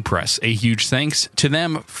of FeedPress. A huge thanks to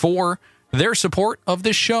them for their support of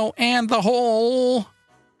this show and the whole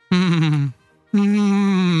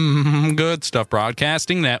Good Stuff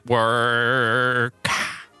Broadcasting Network.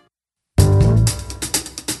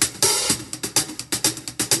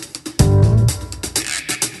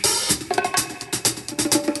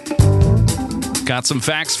 Got some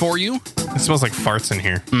facts for you. It smells like farts in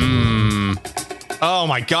here. Oh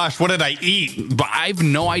my gosh, what did I eat? But I have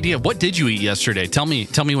no idea. What did you eat yesterday? Tell me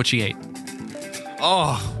what you ate.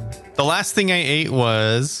 Oh, the last thing I ate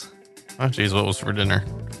was... Oh, geez, what was for dinner?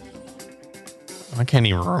 I can't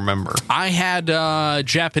even remember. I had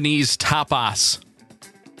Japanese tapas.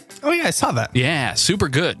 Oh, yeah, I saw that. Yeah, super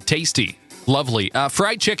good. Tasty. Lovely.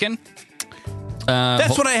 Fried chicken.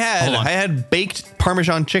 That's what I had. I had baked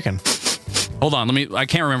Parmesan chicken. Hold on. I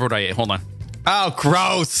can't remember what I ate. Hold on. Oh,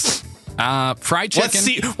 gross. Fried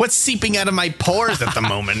chicken. What's seeping out of my pores at the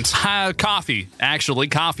moment? Coffee. Actually,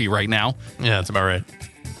 coffee right now. Yeah, that's about right.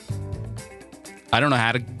 I don't know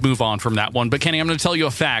how to move on from that one, but Kenny, I'm going to tell you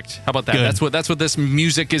a fact. How about that? Good. That's what this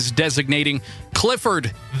music is designating.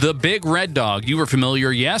 Clifford, the big red dog. You were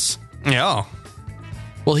familiar, yes? Yeah.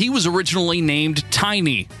 Well, he was originally named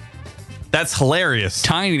Tiny. That's hilarious.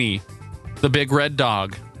 Tiny, the big red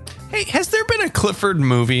dog. Hey, has there been a Clifford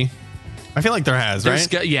movie? I feel like there has,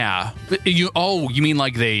 right? Yeah. You mean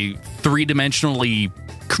like they three-dimensionally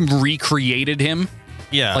recreated him?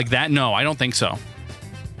 Yeah. Like that? No, I don't think so.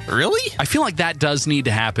 Really? I feel like that does need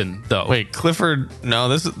to happen, though. Wait, Clifford... No,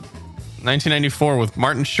 this is 1994 with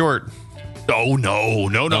Martin Short. Oh, no.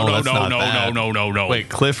 No. Wait,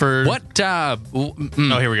 Clifford... What? Oh,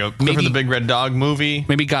 here we go. Clifford maybe, the Big Red Dog movie.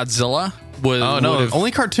 Maybe Godzilla? Oh, no, only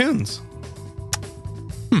cartoons.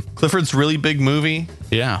 Clifford's really big movie.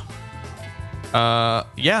 Yeah.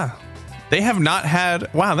 Yeah. They have not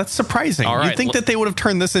had... Wow, that's surprising. All right, You'd think that they would have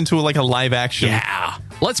turned this into like a live action. Yeah.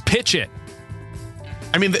 Let's pitch it.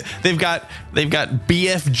 I mean, they've got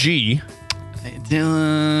BFG.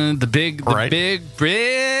 The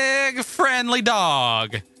big friendly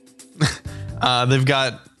dog. They've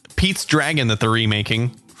got Pete's Dragon that they're remaking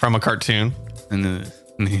from a cartoon.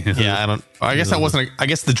 Yeah, I guess that wasn't. I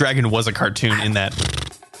guess the dragon was a cartoon in that.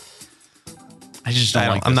 I just don't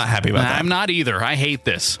like this. I'm not happy about that. I'm not either. I hate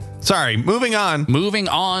this. Sorry. Moving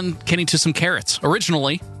on, Kenny, to some carrots.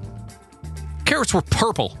 Originally, carrots were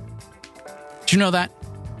purple. Did you know that?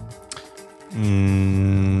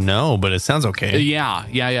 No, but it sounds okay. Yeah.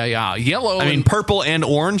 Yellow. I mean, purple and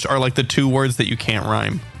orange are like the two words that you can't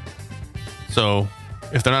rhyme. So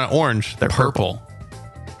if they're not orange, they're purple.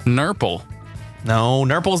 Nurple. No,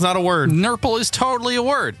 nurple's not a word. Nurple is totally a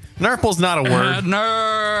word. Nurple's not a word.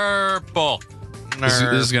 Nurple. This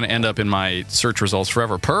is going to end up in my search results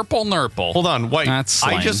forever. Purple nurple. Hold on, wait. That's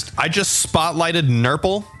slang. I just spotlighted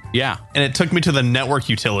nurple. Yeah. And it took me to the network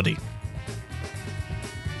utility.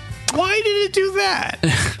 Why did it do that?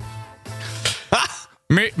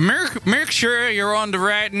 Make sure you're on the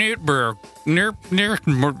right network.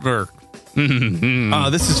 Oh,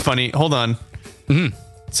 this is funny. Hold on.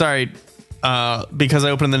 Sorry. Because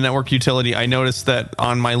I opened the network utility, I noticed that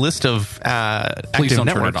on my list of Please active don't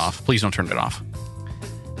networks, turn it off. Please don't turn it off.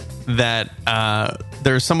 That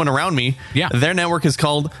there's someone around me. Yeah. Their network is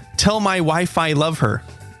called Tell My Wi-Fi Love Her.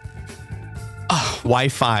 Oh,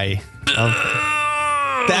 Wi-Fi.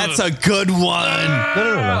 That's a good one.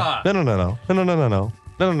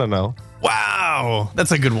 No. Wow.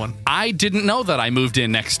 That's a good one. I didn't know that I moved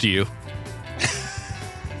in next to you.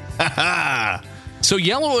 So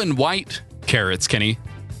yellow and white carrots, Kenny,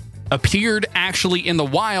 appeared actually in the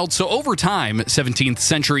wild. So over time, 17th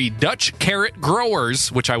century Dutch carrot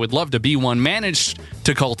growers, which I would love to be one, managed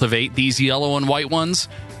to cultivate these yellow and white ones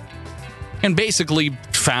and basically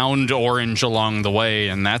found orange along the way.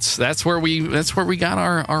 And that's where we got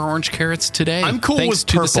our orange carrots today. I'm cool thanks with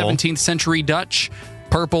to purple. the 17th century Dutch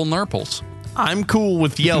purple nurples. I'm cool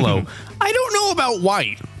with yellow. I don't know about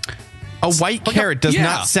white. A white carrot does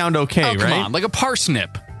not sound okay, oh, come right? on, like a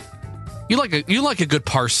parsnip. You like a good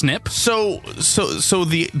parsnip. So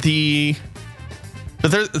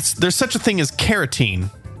there's such a thing as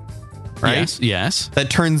carotene, right? Yes.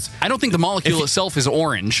 That turns. I don't think the molecule itself is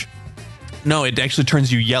orange. No, it actually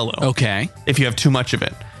turns you yellow. Okay. If you have too much of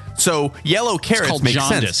it. So yellow It's carrots called make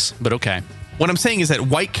jaundice, sense. but okay. What I'm saying is that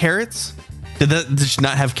white carrots, did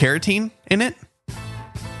not have carotene in it?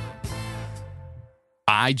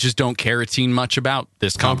 I just don't carotene much about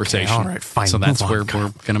this conversation. all right, fine. So that's Move on, where we're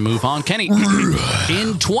going to move on. Kenny,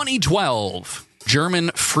 in 2012, German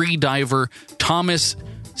freediver Thomas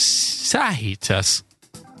Sahitas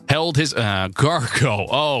held his Gargo.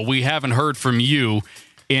 Oh, we haven't heard from you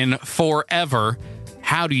in forever.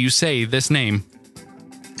 How do you say this name?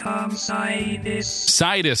 Sidus.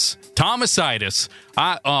 Thomasitis.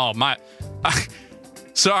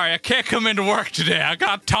 Sorry, I can't come into work today. I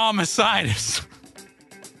got Thomasitis.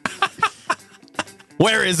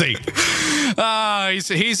 Where is he?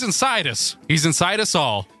 He's inside us. He's inside us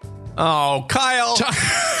all. Oh, Kyle.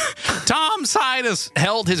 Tom Sidus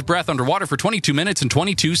held his breath underwater for 22 minutes and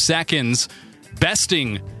 22 seconds,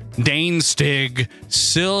 besting Danestig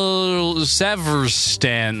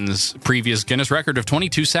Severstan's previous Guinness record of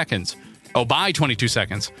 22 seconds. Oh, by 22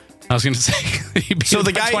 seconds. I was going to say. So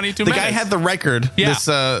the guy had the record. Yeah. This,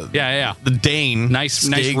 yeah. The Dane. Nice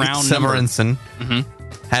round Severinsen.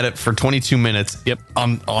 Had it for 22 minutes. Yep.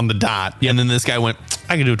 On the dot. Yep. And then this guy went,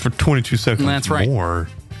 I can do it for 22 seconds. That's right. More.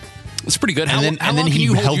 It's pretty good. And then he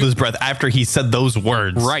held his breath after he said those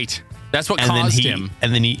words. Right. That's what caused him.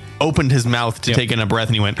 And then he opened his mouth to take in a breath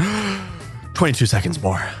and he went, 22 seconds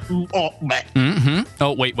more. Mm-hmm.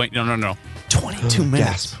 Oh, wait. No. 22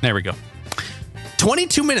 minutes. There we go.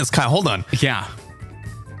 22 minutes, Kyle. Hold on. Yeah.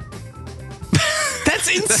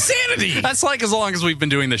 That's insanity. That's like as long as we've been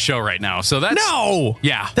doing the show right now. So that's no.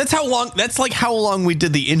 Yeah. That's like how long we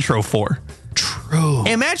did the intro for. True.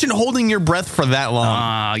 Imagine holding your breath for that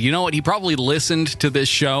long. You know what? He probably listened to this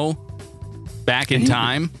show back in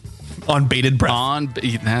time on bated breath.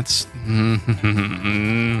 That's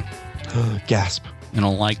Gasp. I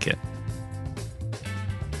don't like it.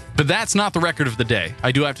 But that's not the record of the day.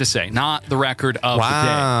 I do have to say, not the record of the day.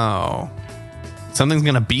 Wow. Something's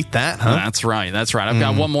going to beat that, huh? That's right. I've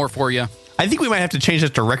got one more for you. I think we might have to change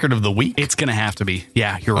that to record of the week. It's going to have to be.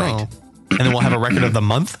 Yeah, you're right. And then we'll have a record of the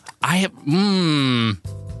month? I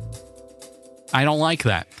don't like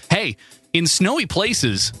that. Hey, in snowy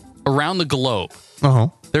places around the globe,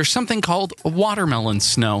 there's something called watermelon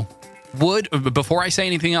snow. Before I say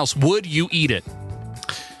anything else, would you eat it?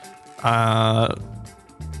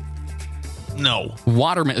 No.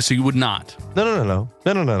 Watermelon, so you would not? No.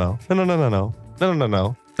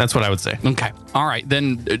 That's what I would say. Okay. All right,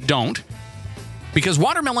 then don't. Because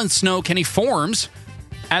watermelon snow, Kenny, forms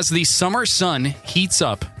as the summer sun heats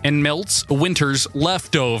up and melts winter's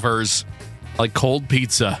leftovers, like cold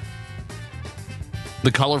pizza.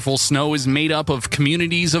 The colorful snow is made up of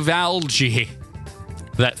communities of algae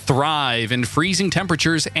that thrive in freezing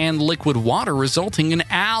temperatures and liquid water, resulting in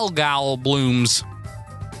algal blooms.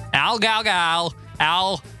 Algagal.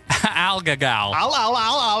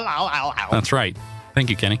 That's right. Thank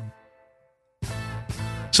you, Kenny.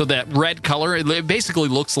 So that red color, it basically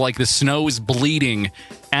looks like the snow is bleeding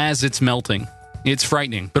as it's melting. It's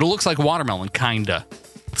frightening, but it looks like watermelon, kinda.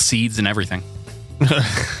 Seeds and everything.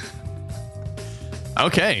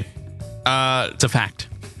 Okay. It's a fact.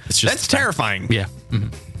 It's just That's terrifying. Yeah. Mm-hmm.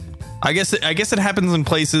 I guess it happens in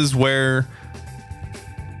places where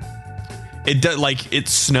it does, like it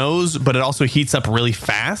snows, but it also heats up really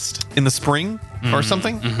fast in the spring or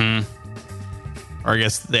something. Mm-hmm. Or I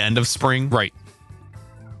guess the end of spring. Right.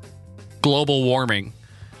 Global warming.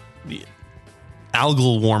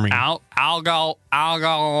 Algal warming. Algal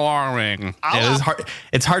warming. Yeah,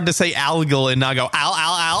 it's hard to say algal and not go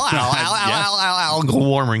algal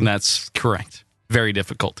warming. That's correct. Very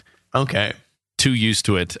difficult. Okay. Too used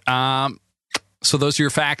to it. So those are your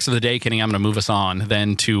facts of the day, Kenny. I'm going to move us on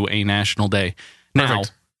then to a national day. Now,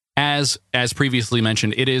 Perfect. as previously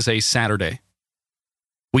mentioned, it is a Saturday.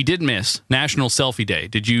 We did miss National Selfie Day.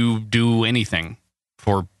 Did you do anything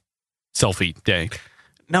for Selfie Day?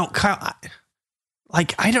 No, Kyle.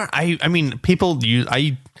 I mean, people use.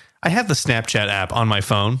 I have the Snapchat app on my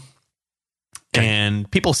phone, and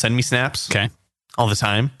people send me snaps. Okay. All the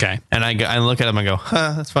time. Okay. And I look at them and go,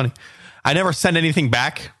 that's funny. I never send anything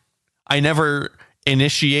back. I never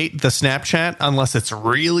initiate the Snapchat unless it's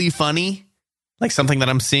really funny, like something that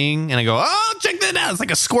I'm seeing, and I go, oh, check that out. It's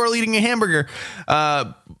like a squirrel eating a hamburger.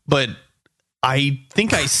 But I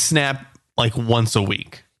think I snap like once a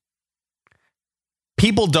week.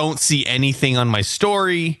 People don't see anything on my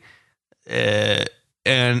story. And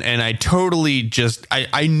I totally just,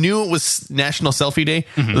 I knew it was National Selfie Day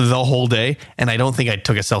the whole day, and I don't think I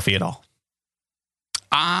took a selfie at all.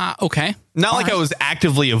 Okay. Not All like right. I was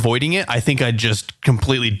actively avoiding it. I think I just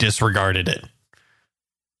completely disregarded it.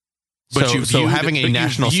 But So having a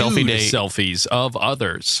National Selfie Day, selfies of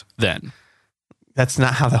others then. that's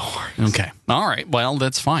not how that works. Okay. All right. Well,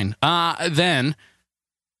 that's fine. Then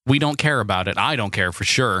we don't care about it. I don't care for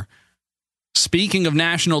sure. Speaking of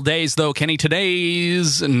national days, though, Kenny,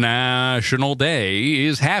 today's national day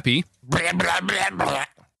is happy.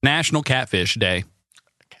 National Catfish Day.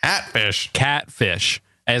 Catfish. Catfish,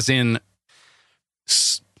 as in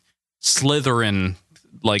Slytherin,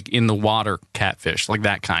 like in the water catfish, like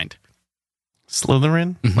that kind.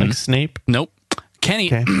 Slytherin? Like Snape? Nope. Kenny,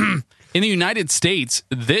 Okay. in the United States,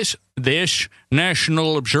 this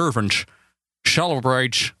national observance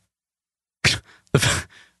celebrates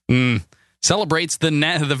celebrates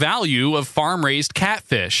the value of farm-raised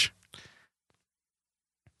catfish.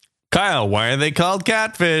 Kyle, why are they called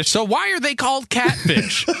catfish? So why are they called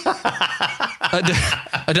catfish? A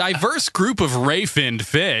diverse group of ray-finned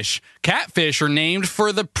fish, catfish are named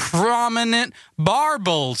for the prominent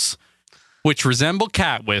barbels, which resemble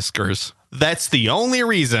cat whiskers. That's the only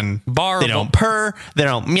reason. Barbel. They don't purr. They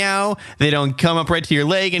don't meow. They don't come up right to your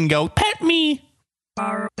leg and go, pet me.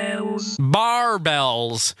 Barbells.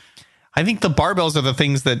 I think the barbells are the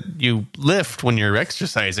things that you lift when you're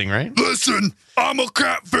exercising, right? Listen, I'm a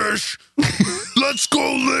catfish. Let's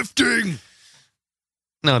go lifting.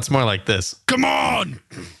 No, it's more like this. Come on.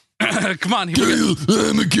 Come on. Here we go. Kyle,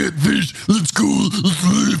 I'm a catfish. Let's go. Let's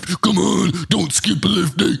lift. Come on. Don't skip a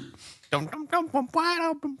lifting. All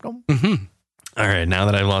right, now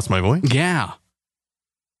that I've lost my voice. Yeah.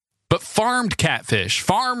 But farmed catfish,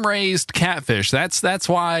 farm-raised catfish, that's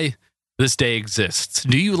why this day exists.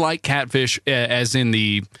 Do you like catfish as in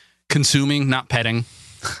the consuming, not petting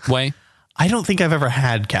way? I don't think I've ever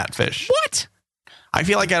had catfish. What? I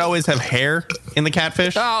feel like I'd always have hair in the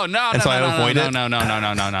catfish. Oh, no, And so I avoid it? No.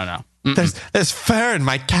 There's fur in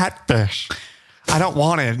my catfish. I don't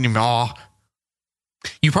want it anymore.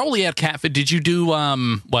 You probably have catfish. Did you do,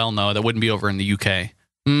 well, no, that wouldn't be over in the UK.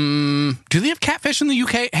 Do they have catfish in the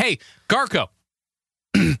UK? Hey, Garco.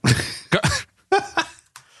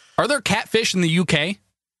 Are there catfish in the UK?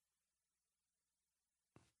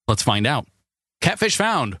 Let's find out. Catfish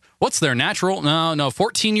found. What's their natural? No,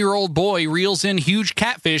 14-year-old boy reels in huge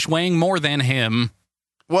catfish weighing more than him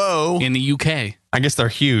Whoa. in the UK. I guess they're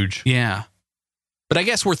huge. Yeah. But I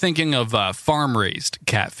guess we're thinking of farm-raised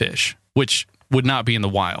catfish, which would not be in the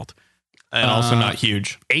wild. And also not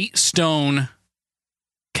huge. 8-stone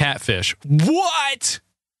catfish. What?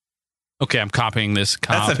 Okay, I'm copying this.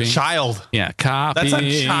 That's a child. Yeah, copying. That's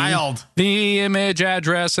a child. The image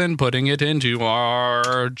address and putting it into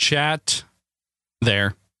our chat.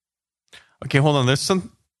 There. Okay, hold on.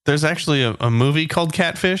 There's actually a movie called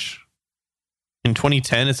Catfish in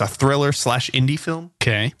 2010. It's a thriller / indie film.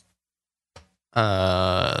 Okay.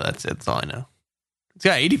 That's it. That's all I know. It's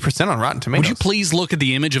got 80% on Rotten Tomatoes. Would you please look at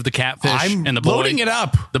the image of the catfish I'm and the boy? loading it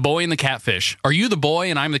up. The boy and the catfish. Are you the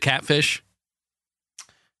boy and I'm the catfish?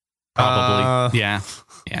 Probably. Yeah.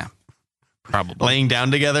 Probably. Laying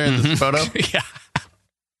down together in this photo. Yeah.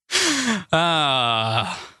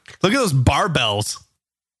 Look at those barbells.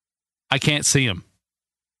 I can't see him.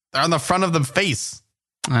 They're on the front of the face.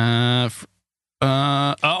 Oh.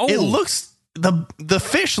 It looks the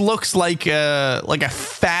fish looks like a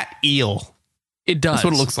fat eel. It does. That's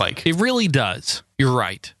what it looks like. It really does. You're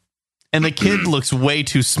right. And the kid looks way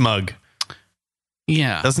too smug,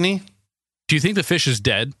 Yeah. doesn't he? Do you think the fish is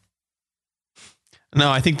dead?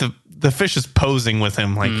 No, I think the fish is posing with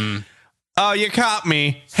him like, oh, you caught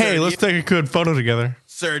me. Hey, let's take a good photo together.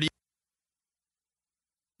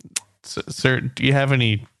 Sir, do you have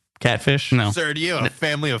any catfish? No. Sir, do you have a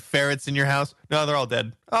family of ferrets in your house? No, they're all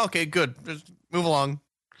dead. Oh, okay, good. Just move along.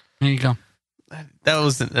 There you go. That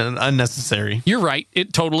was unnecessary. You're right.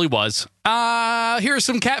 It totally was. Here are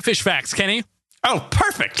some catfish facts, Kenny. Oh,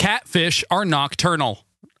 perfect. Catfish are nocturnal.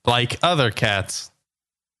 Like other cats.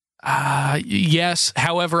 Yes.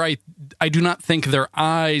 However, I do not think their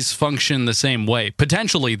eyes function the same way.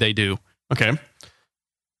 Potentially, they do. Okay.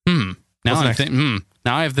 Now What's next?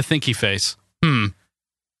 Now I have the thinky face.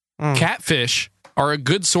 Catfish are a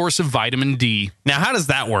good source of vitamin D Now, how does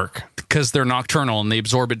that work? because they're nocturnal and they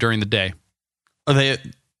absorb it during the day. Are they?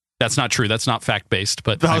 That's not true. That's not fact based.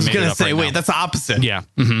 But I was made it going to up say, right wait, now. that's the opposite. Yeah.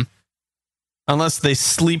 Mm-hmm. Unless they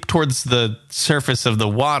sleep towards the surface of the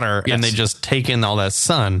water Yes. and they just take in all that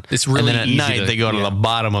sun. It's really and then at easy night to- they go to yeah. the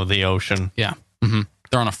bottom of the ocean. Yeah. Mm-hmm.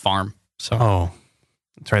 They're on a farm. So. Oh,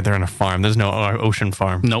 that's right. They're on a farm. There's no ocean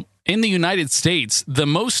farm. Nope. In the United States, the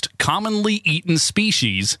most commonly eaten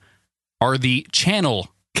species are the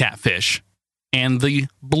channel catfish and the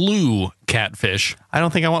blue catfish. I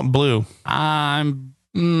don't think I want blue. I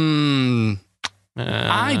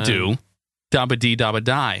do. Dabba dee dabba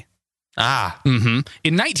die. In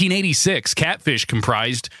 1986, catfish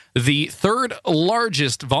comprised the third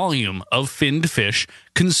largest volume of finned fish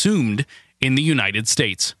consumed in the United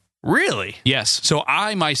States. Really? Yes. So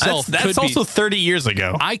I myself That's also 30 years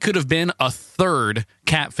ago. I could have been a third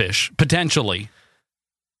catfish, potentially.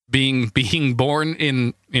 Being born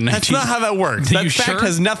in That's not how that works. Are That you fact sure?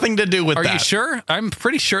 has nothing to do with Are that. you sure? I'm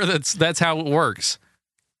pretty sure that's how it works.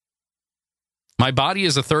 My body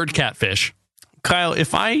is a third catfish. Kyle,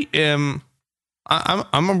 if I'm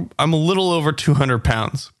a little over 200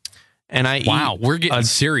 pounds, and I Wow, eat we're getting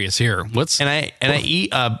serious here. What's and I eat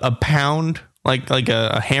a pound, like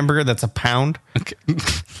a hamburger that's a pound. okay.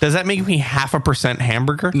 Does that make me 0.5%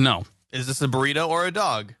 hamburger? No. Is this a burrito or a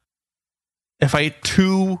dog? If I eat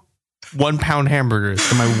 2 1-pound hamburgers,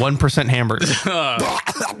 am I 1% hamburger?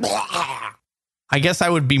 I guess I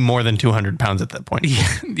would be more than 200 pounds at that point.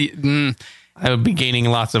 I would be gaining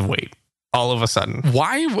lots of weight all of a sudden.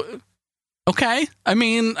 Why? Okay. I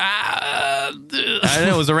mean, I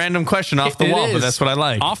know it was a random question off the It wall, but is. that's what I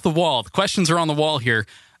like. Off the wall. The questions are on the wall here.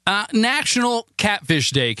 National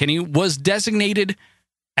Catfish Day, Kenny, was designated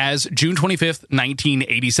as June 25th,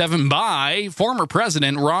 1987 by former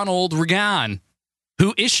President Ronald Reagan,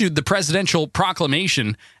 who issued the presidential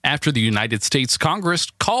proclamation after the United States Congress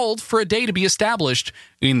called for a day to be established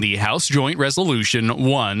in the House Joint Resolution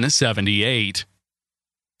 178.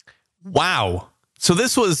 Wow. So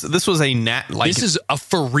this was a This is a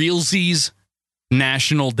for realsies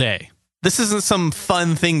National Day. This isn't some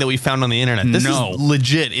fun thing that we found on the internet. This No. is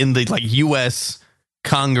legit in the U.S.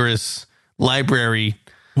 Congress library.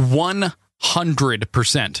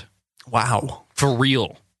 100%. Wow. For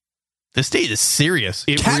real. This state is serious.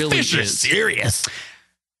 It Catfish really are is. serious.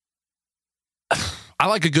 I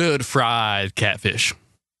like a good fried catfish.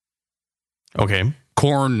 Okay.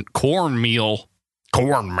 Cornmeal.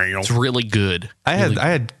 It's really good. I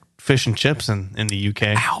had fish and chips in the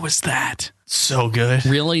UK. How was that? So good.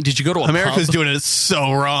 Really? Did you go to a America's pub? doing it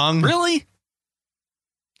so wrong. Really?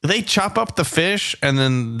 They chop up the fish and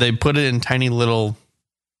then they put it in tiny little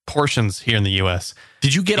portions here in the U.S.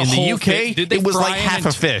 Did you get a In the whole UK, fish? Did they it was fry like an half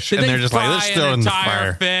a fish, did and they they're just like, fry they're still an in the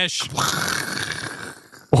entire fire. fish?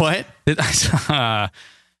 What?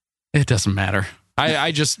 It doesn't matter.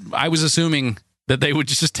 I was assuming that they would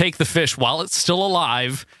just take the fish while it's still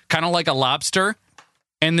alive, kind of like a lobster,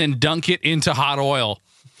 and then dunk it into hot oil.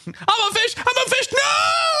 I'm a fish!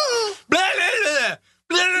 No! Blah, blah,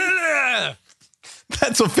 blah, blah,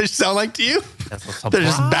 That's what fish sound like to you? They're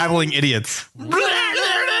just babbling idiots. blah, blah,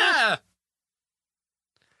 blah.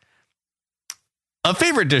 A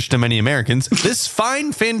favorite dish to many Americans, this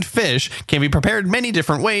fine finned fish can be prepared many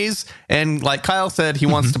different ways. And like Kyle said, he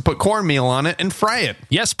wants to put cornmeal on it and fry it.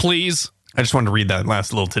 Yes, please. I just wanted to read that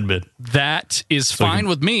last little tidbit. That is fine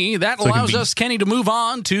with me. That it can allows be- us, Kenny, to move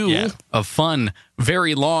on to a fun,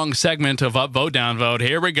 very long segment of Upvote, Downvote.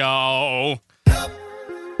 Here we go.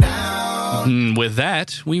 With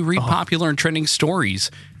that, we read popular and trending stories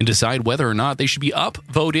and decide whether or not they should be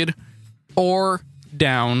upvoted or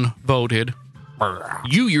downvoted.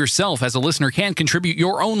 You yourself, as a listener, can contribute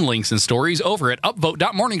your own links and stories over at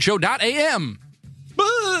upvote.morningshow.am.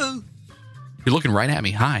 You're looking right at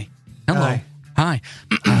me. Hi. Hello. Hi.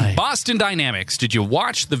 Boston Dynamics. Did you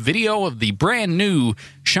watch the video of the brand new,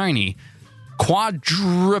 shiny,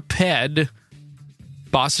 quadruped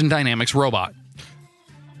Boston Dynamics robot?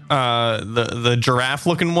 The giraffe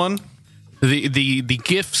looking one? The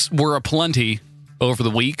gifts were aplenty over the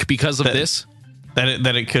week because of this.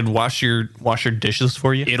 That it could wash your dishes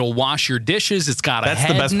for you? It'll wash your dishes. It's got a That's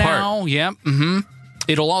head the best part. now. Yep. Mm-hmm.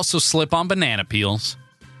 It'll also slip on banana peels.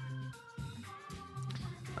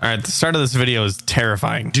 All right, the start of this video is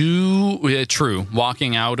terrifying. True.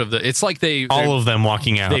 Walking out of the... It's like all of them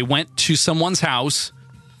walking out. They went to someone's house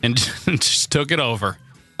and just took it over.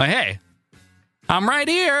 Like, hey, I'm right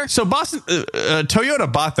here. So Boston...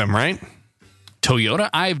 Toyota bought them, right? Toyota?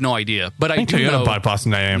 I have no idea. But I think do Toyota know... bought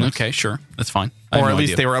Boston Dynamics. Okay, sure. That's fine. Or at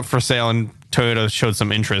least they were up for sale and Toyota showed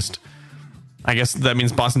some interest. I guess that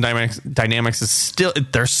means Boston Dynamics is still...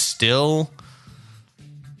 They're still...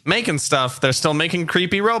 making stuff. They're still making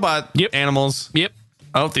creepy robot animals. Yep.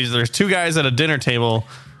 Oh, there's two guys at a dinner table.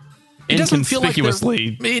 It doesn't feel like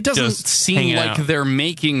inconspicuously it doesn't seem like they're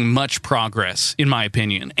making much progress, in my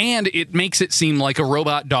opinion. And it makes it seem like a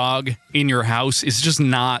robot dog in your house is just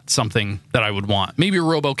not something that I would want. Maybe a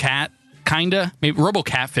robo-cat, kinda. Maybe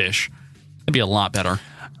robo-catfish. That'd be a lot better.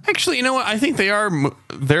 Actually, you know what? I think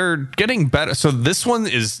they're getting better. So this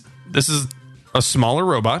is a smaller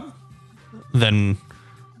robot than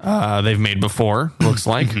they've made before, looks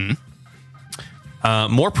like.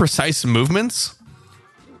 More precise movements,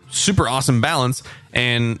 super awesome balance,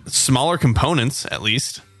 and smaller components, at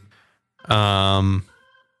least.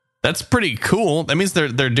 That's pretty cool. That means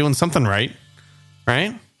they're doing something right?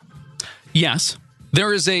 Yes.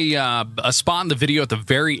 There is a spot in the video at the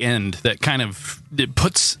very end that kind of it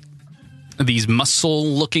puts these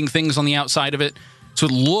muscle-looking things on the outside of it. So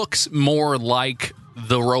it looks more like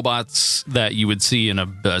the robots that you would see in a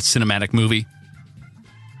cinematic movie.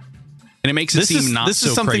 And it makes it seem not so crazy. This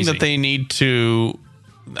is something that they need to...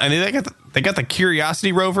 I mean, they got the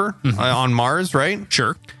Curiosity rover on Mars, right?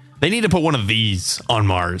 Sure. They need to put one of these on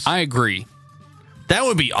Mars. I agree. That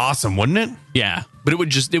would be awesome, wouldn't it? Yeah. But it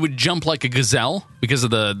would jump like a gazelle because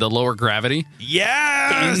of the lower gravity.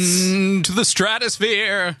 Yes! Into the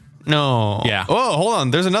stratosphere. No. Yeah. Oh, hold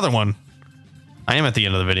on. There's another one. I am at the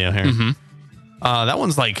end of the video here. That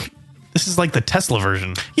one's like... This is like the Tesla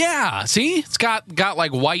version. Yeah, see? It's got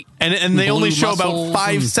like white and they only show about muscles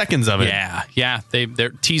 5 seconds of it. Yeah. They're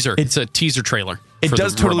teaser. It's a teaser trailer. It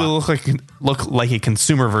does totally look like a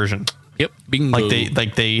consumer version. Yep. Bingo.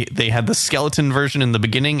 Like they had the skeleton version in the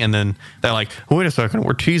beginning, and then they're like, wait a second,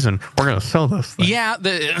 we're teasing. We're gonna sell this thing. Yeah,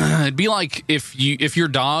 it'd be like if your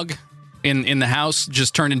dog in the house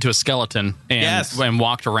just turned into a skeleton and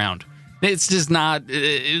walked around. It's just not.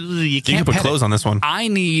 You can't put clothes on this one. I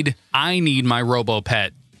need my robo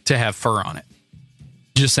pet to have fur on it.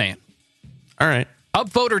 Just saying. All right.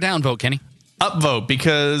 Upvote or downvote, Kenny? Upvote,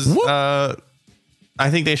 because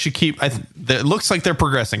I think they should keep. It looks like they're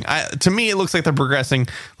progressing. To me, it looks like they're progressing.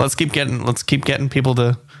 Let's keep getting people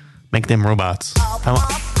to make them robots.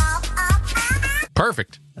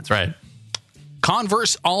 Perfect. That's right.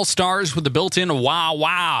 Converse All Stars with the built-in wah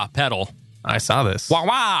wah pedal. I saw this. Wah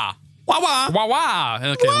wah. Wah wah. Wah wah.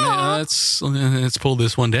 Okay, let's pull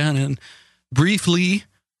this one down and briefly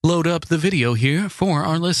load up the video here for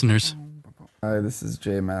our listeners. Hi, this is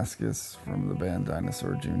Jay Maskus from the band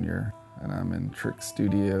Dinosaur Jr., and I'm in Trick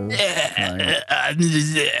Studios.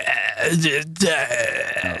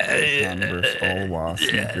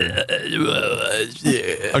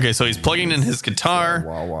 Okay, so he's plugging in his guitar.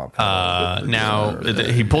 Now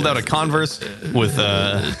he pulled out a Converse with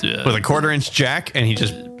a 1/4-inch jack, and he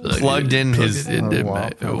just plugged in his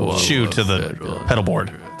shoe to the pedal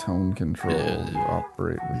board. Tone control,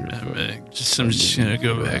 operate with your foot. I'm just gonna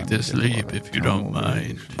go back to sleep if you don't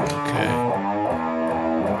mind. Okay.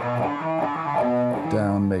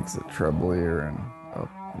 Down makes it treblier, and up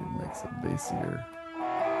makes it bassier.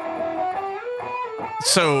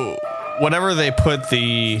 So, whatever they put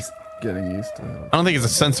Getting used to it. I don't think it's a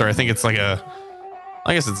sensor. I think it's I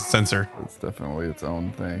guess it's a sensor. It's definitely its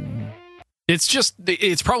own thing.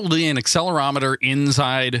 It's probably an accelerometer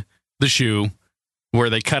inside the shoe where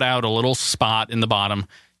they cut out a little spot in the bottom.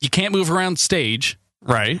 You can't move around stage,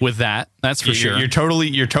 right? With that, that's for sure. You're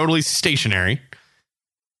totally stationary.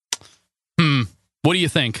 What do you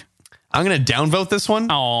think? I'm gonna downvote this one.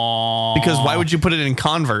 Aww. Because why would you put it in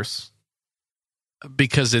Converse?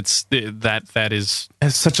 Because it's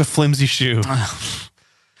such a flimsy shoe.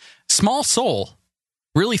 Small sole,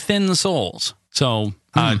 really thin soles. So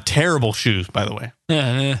terrible shoes, by the way.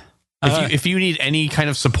 If you need any kind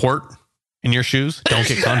of support in your shoes, don't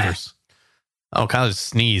get Converse. Oh, Kyle just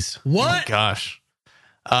sneezed. What? Oh my gosh.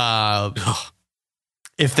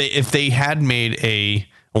 If they had made a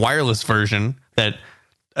wireless version that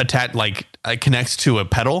connects to a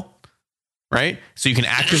pedal, right? So you can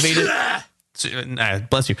activate it.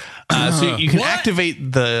 Bless you. So you can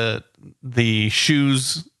activate the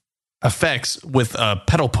shoe's effects with a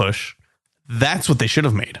pedal push. That's what they should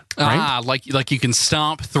have made, right? Like you can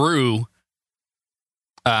stomp through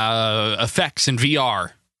effects in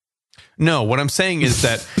VR. No, what I'm saying is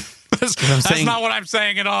that That's saying- not what I'm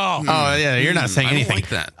saying at all. Oh yeah, you're not saying anything. I don't like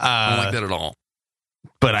that. I don't like that at all.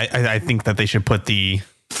 But I think that they should put the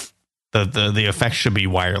effect should be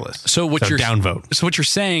wireless. So what you're downvote. So what you're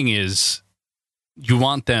saying is you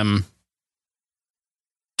want them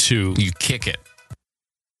to You kick it.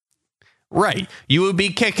 Right. You would be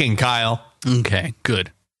kicking, Kyle. Okay,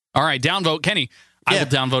 good. All right, downvote, Kenny. I Yeah.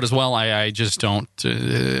 will downvote as well. I just don't.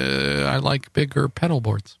 I like bigger pedal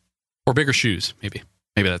boards or bigger shoes. Maybe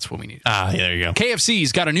that's what we need. Yeah, there you go.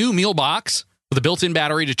 KFC's got a new meal box with a built-in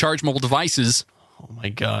battery to charge mobile devices. Oh my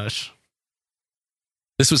gosh.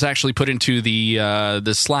 This was actually put into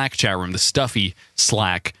the Slack chat room, the stuffy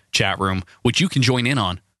Slack chat room, which you can join in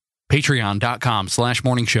on.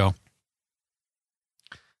 Patreon.com/morning show.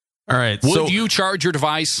 All right. Would so you charge your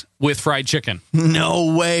device with fried chicken?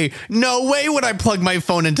 no way would I plug my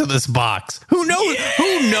phone into this box. Who knows?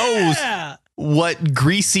 Who knows what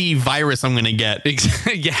greasy virus I'm going to get?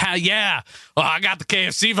 Yeah. Well, I got the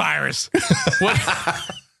KFC virus.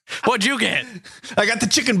 What'd you get? I got the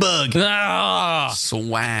chicken bug. Ah,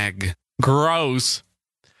 Swag. gross.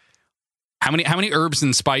 How many herbs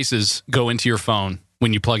and spices go into your phone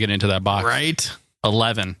when you plug it into that box? Right.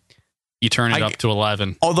 11. You turn it up to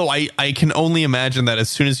 11. Although I can only imagine that as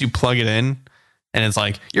soon as you plug it in and it's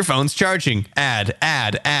like your phone's charging, add,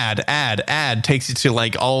 takes you to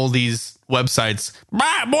like all these websites.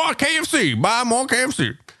 Buy more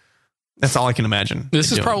KFC. That's all I can imagine.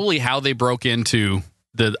 This is doing. probably how they broke into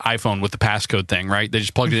the iPhone with the passcode thing, right? They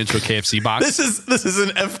just plugged it into a KFC box. This is an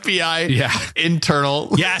FBI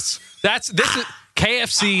internal. Yes. This is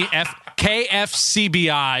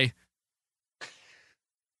KFCBI.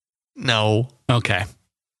 No. Okay.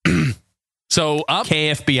 So up.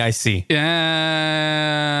 KFBIC.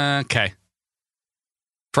 Okay.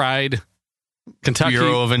 Fried Kentucky.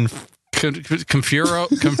 Bureau of Confuro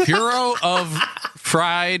of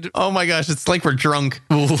fried. Oh my gosh, it's like we're drunk.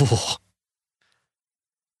 Ooh.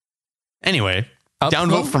 Anyway, Upvote?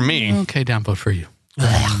 downvote for me. Okay, downvote for you.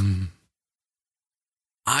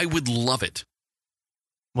 I would love it.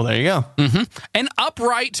 Well, there you go. Mm-hmm. An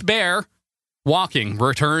upright bear walking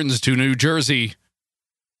returns to New Jersey.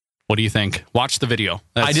 What do you think? Watch the video.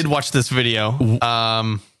 I did watch this video.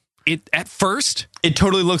 It at first. It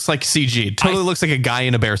totally looks like CG. It totally looks like a guy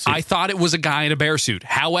in a bear suit. I thought it was a guy in a bear suit.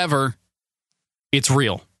 However, it's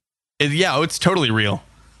real. It's totally real.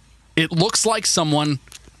 It looks like someone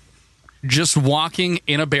just walking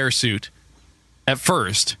in a bear suit at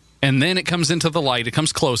first, and then it comes into the light. It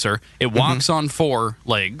comes closer. It walks on 4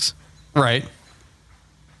 legs. Right.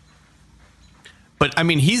 But I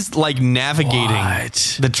mean, he's like navigating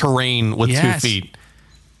the terrain with 2 feet.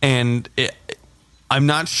 And I'm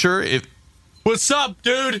not sure if... What's up,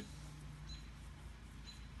 dude?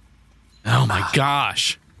 Oh my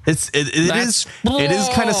gosh. It is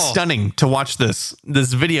kind of stunning to watch this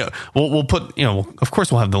video. We'll put, of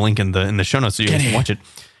course we'll have the link in the show notes so you guys can watch it.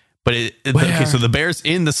 But okay, so the bear's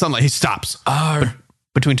in the sunlight. He stops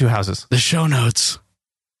between 2 houses. The show notes.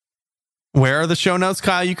 Where are the show notes,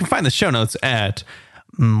 Kyle? You can find the show notes at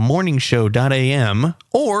morningshow.am,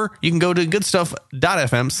 or you can go to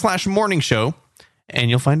goodstuff.fm/morningshow and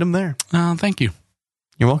you'll find them there. Thank you.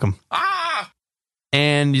 You're welcome.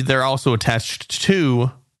 And they're also attached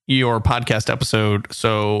to your podcast episode.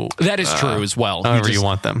 So that is true as well. However you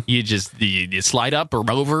want them. You just you slide up or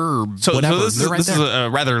over or whatever. So this is a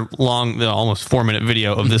rather long, almost 4-minute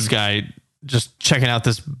video of this guy just checking out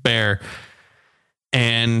this bear.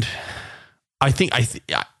 And I think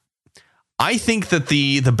that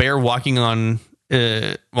the bear walking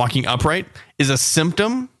upright is a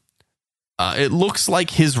symptom. It looks like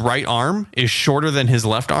his right arm is shorter than his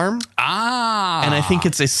left arm. And I think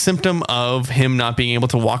it's a symptom of him not being able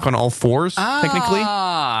to walk on all 4s, technically.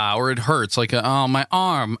 Or it hurts like my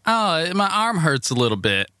arm. My arm hurts a little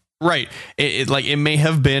bit. Right. It may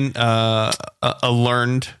have been a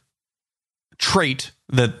learned trait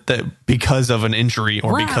that because of an injury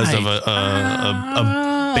or because of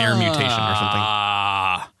a bear mutation or something.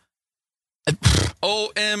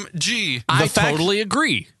 OMG. I totally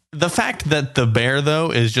agree. The fact that the bear,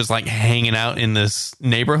 though, is just like hanging out in this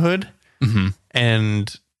neighborhood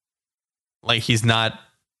and like he's not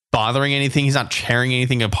bothering anything. He's not tearing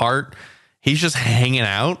anything apart. He's just hanging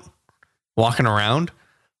out, walking around.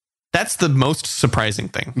 That's the most surprising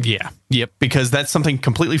thing. Yeah. Yep. Because that's something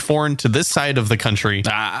completely foreign to this side of the country.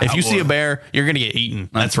 If you see a bear, you're going to get eaten.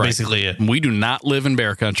 That's right. basically it. We do not live in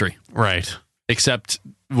bear country. Right. Except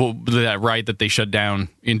that ride that they shut down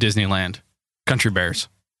in Disneyland. Country Bears.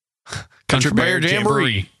 Country Bear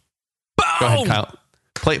Jamboree. Go ahead, Kyle.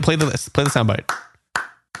 Play the soundbite.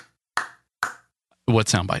 What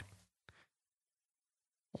soundbite?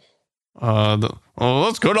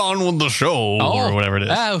 let's get on with the show or whatever it is.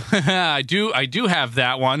 Oh, I do have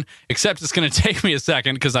that one, except it's going to take me a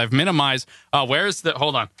second because I've minimized. Where's the?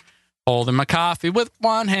 Hold on. Holding my coffee with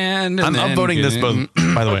one hand. And I'm voting this, by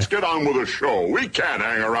the way. Let's get on with the show. We can't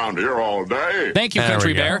hang around here all day. Thank you, There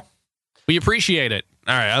Country we go. Bear. We appreciate it.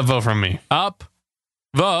 All right, a vote from me. Up,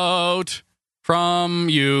 vote from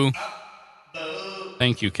you.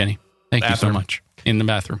 Thank you, Kenny. Thank you so Bathroom. much. In the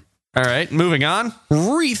bathroom. All right, moving on.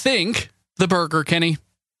 Rethink the burger, Kenny.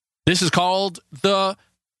 This is called the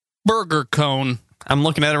burger cone. I'm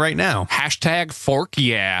looking at it right now. Hashtag fork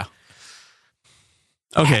yeah.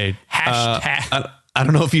 Okay. Hashtag. I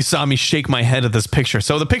don't know if you saw me shake my head at this picture.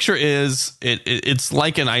 So the picture is it's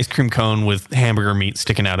like an ice cream cone with hamburger meat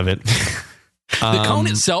sticking out of it. The cone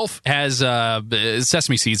itself has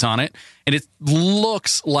sesame seeds on it, and it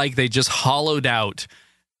looks like they just hollowed out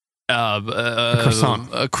a croissant.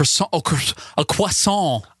 A croissant. A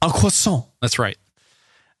croissant. A croissant. That's right.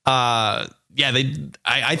 Yeah,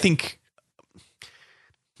 I think.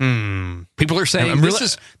 People are saying I'm really-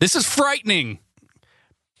 this is frightening.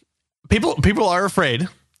 People are afraid.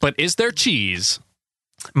 But is there cheese?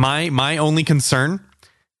 My only concern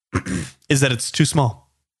is that it's too small.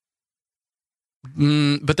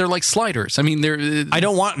 But they're like sliders. I mean, they're. I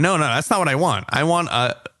don't want. No, that's not what I want. I want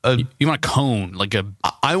You want a cone, like a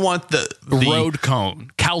I want the road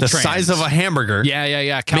cone, Caltrans. the size of a hamburger.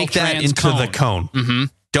 Yeah. Caltrans Make that into cone. the cone.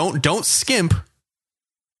 Mm-hmm. Don't skimp.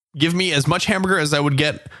 Give me as much hamburger as I would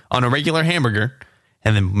get on a regular hamburger,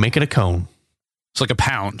 and then make it a cone. It's like a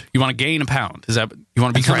pound. You want to gain a pound? Is that you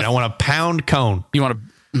want to That's become? right. I want a pound cone. You want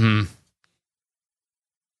to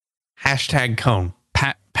Hashtag cone.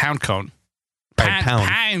 pound cone. Right,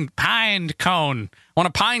 pound. Pine cone. Want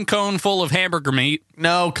a pine cone full of hamburger meat?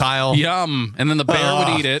 No, Kyle. Yum. And then the bear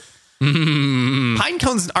would eat it. Mm. Pine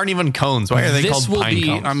cones aren't even cones. Why are they This called will pine be.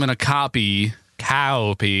 cones? I'm going to copy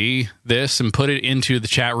this and put it into the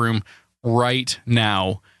chat room right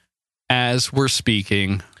now as we're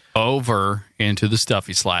speaking over into the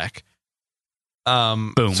Stuffy Slack.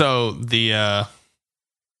 Boom. So the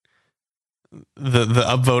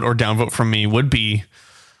upvote or downvote from me would be,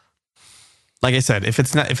 like I said, if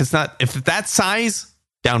that size,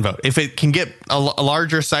 downvote. If it can get a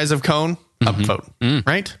larger size of cone, upvote.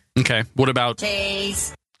 Right? Okay. What about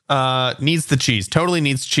Cheese. Needs the cheese. Totally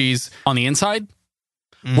needs cheese. on the inside?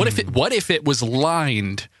 What if it was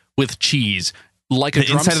lined with cheese, like a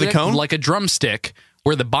The inside of the drumstick, cone? like a drumstick,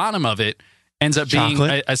 where the bottom of it ends up being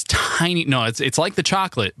Chocolate? as tiny. No, it's like the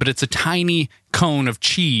chocolate, but it's a tiny cone of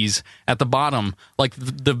cheese at the bottom, like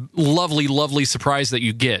the lovely, lovely surprise that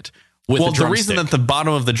you get with Well, the the drumstick. reason that the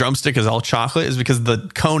bottom of the drumstick is all chocolate is because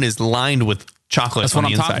the cone is lined with chocolate. That's on what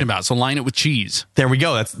the I'm inside. talking about. So line it with cheese. There we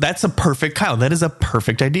go. That's a perfect, Kyle. That is a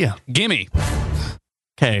perfect idea. Gimme.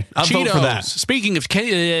 Okay, I'll vote Cheetos. for that. Speaking of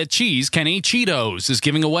cheese, Kenny, Cheetos is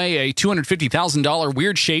giving away a $250,000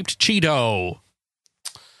 weird-shaped Cheeto.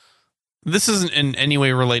 This isn't in any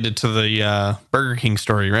way related to the Burger King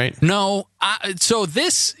story, right? No,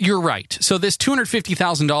 you're right. So this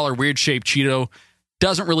 $250,000 weird-shaped Cheeto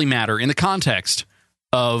doesn't really matter in the context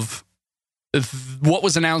of what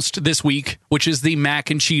was announced this week, which is the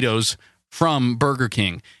Mac and Cheetos from Burger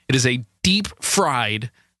King. It is a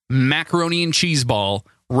deep-fried macaroni and cheese ball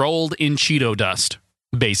rolled in Cheeto dust,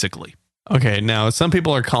 basically. Okay, now some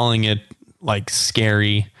people are calling it like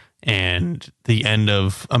scary and the end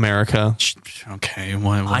of America. Okay,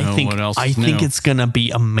 what else? I think it's gonna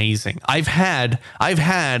be amazing. I've had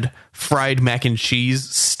fried mac and cheese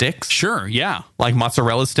sticks, sure, yeah. like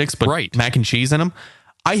mozzarella sticks, but Right. mac and cheese in them.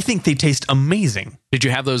 I think they taste amazing. Did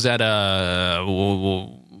you have those at a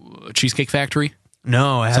Cheesecake Factory?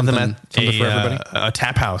 No, I had them Something at for everybody? a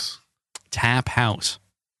tap house, Tap House.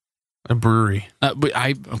 a brewery.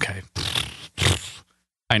 Okay.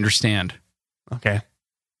 I understand. Okay.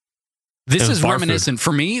 This It was is bar reminiscent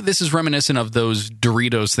for me. This is reminiscent of those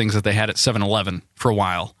Doritos things that they had at 7-Eleven for a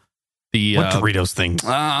while. The What Doritos things?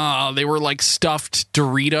 they were like stuffed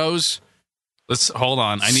Doritos. Let's hold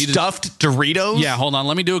on. I need Stuffed Doritos? Yeah, hold on.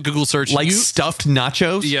 Let me do a Google search. Like stuffed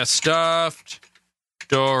nachos? Yeah, stuffed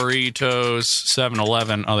Doritos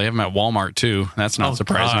 7-Eleven. Oh, they have them at Walmart too. That's not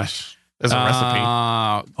surprising. Gosh. There's a recipe.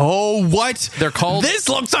 Oh, what? They're called. This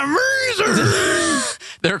looks amazing.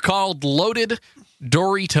 They're called loaded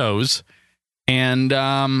Doritos, and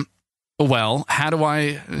well, how do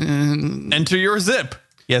I Enter your zip?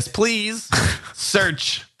 Yes, please.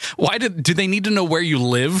 Search. Why do they need to know where you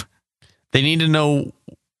live? They need to know.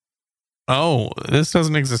 Oh, this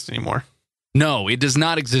doesn't exist anymore. No, it does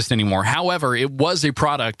not exist anymore. However, it was a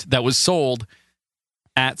product that was sold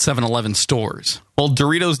at 7-Eleven stores. Well,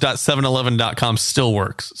 Doritos.711.com still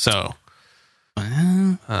works. So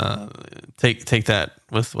Take that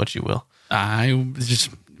with what you will. It just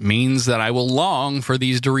means that I will long for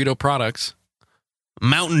these Dorito products.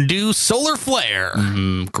 Mountain Dew Solar Flare.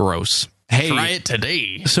 Gross. Hey, Try it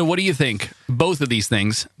today. So what do you think? Both of these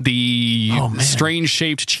things, the strange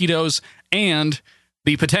shaped Cheetos and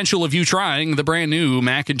the potential of you trying the brand new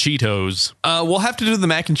Mac and Cheetos. We'll have to do the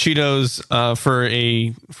Mac and Cheetos for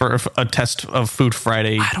a test of Food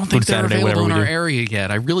Friday. I don't think Food they're Saturday, available whatever in we our do. area yet.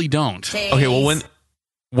 I really don't. Okay, well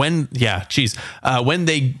when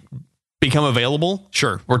they become available,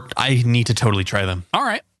 Sure. I need to totally try them. All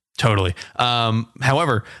right. Totally.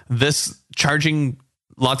 However, this charging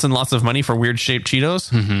lots and lots of money for weird shaped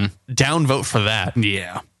Cheetos, downvote for that.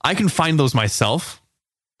 Yeah. I can find those myself.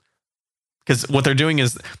 Because what they're doing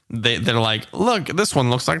is they're like, look, this one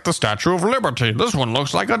looks like the Statue of Liberty. This one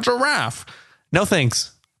looks like a giraffe. No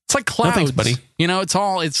thanks. It's like clouds, thanks, buddy. You know, it's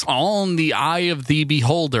all in the eye of the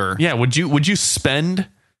beholder. Yeah. Would you spend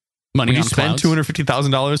Money would you on spend clouds?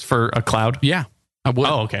 $250,000 for a cloud? Yeah, I would.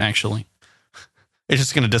 Oh, okay. Actually, It's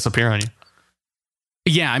just going to disappear on you.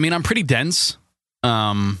 yeah. I mean, I'm pretty dense,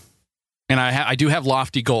 and I do have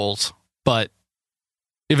lofty goals, but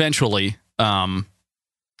eventually, I'm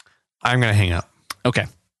going to hang up. okay.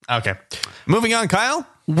 Okay. Moving on, Kyle.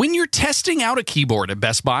 When you're testing out a keyboard at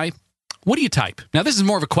Best Buy, what do you type? Now, this is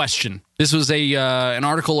more of a question. This was an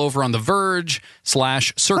article over on The Verge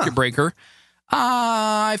 /Circuit Breaker.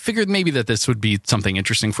 I figured maybe that this would be something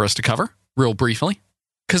interesting for us to cover real briefly,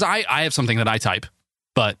 because I have something that I type,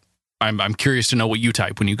 but I'm curious to know what you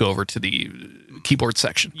type when you go over to the keyboard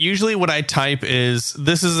section. Usually what I type is,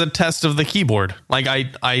 this is a test of the keyboard. Like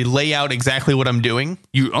I lay out exactly what I'm doing.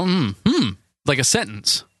 You like a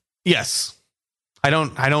sentence. Yes. I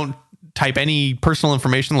don't type any personal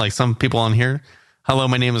information like some people on here. Hello,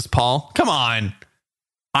 my name is Paul. Come on.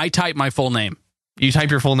 I type my full name. You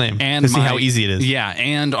type your full name And to see how easy it is. Yeah,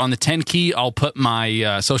 and on the 10 key, I'll put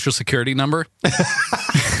my social security number.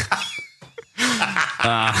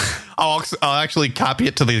 I'll actually copy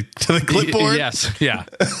it to the clipboard. Yes, yeah.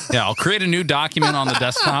 I'll create a new document on the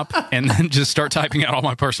desktop and then just start typing out all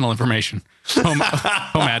my personal information. Home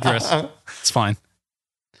address. It's fine.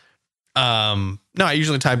 No, I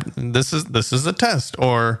usually type, this is a test,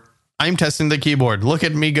 or I'm testing the keyboard. Look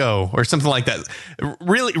at me go, or something like that.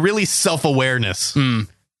 Really, really self-awareness is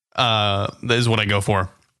what I go for.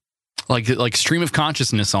 Like stream of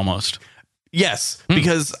consciousness almost. Yes,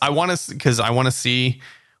 because I want to see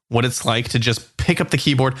what it's like to just pick up the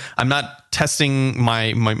keyboard. I'm not testing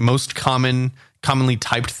my most commonly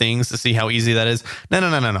typed things to see how easy that is. No.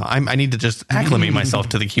 I need to just acclimate myself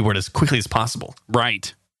to the keyboard as quickly as possible.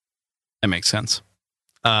 Right. That makes sense.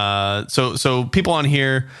 So people on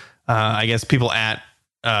here, I guess people at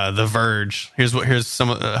The Verge. Here's some.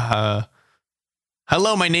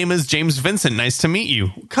 Hello, my name is James Vincent. Nice to meet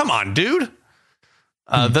you. Come on, dude.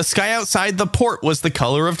 The sky outside the port was the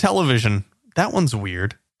color of television. That one's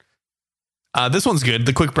weird. This one's good.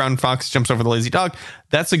 The quick brown fox jumps over the lazy dog.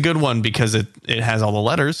 That's a good one because it has all the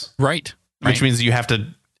letters. Right. Which means you have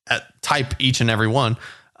to type each and every one.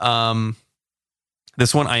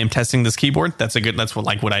 This one, I am testing this keyboard. That's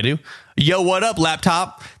what I do. Yo, what up,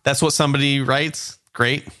 laptop? That's what somebody writes.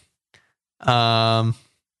 Great.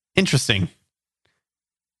 Interesting.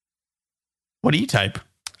 What do you type?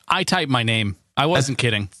 I type my name. I wasn't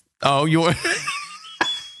kidding. Oh, you're.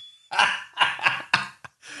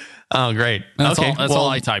 Oh, great. That's okay. all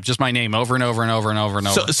I type. Just my name over and over and over and over and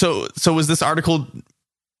over. So was this article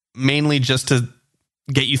mainly just to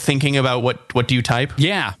get you thinking about what do you type?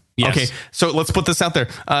 Yeah. Yes. Okay. So let's put this out there.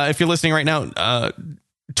 If you're listening right now,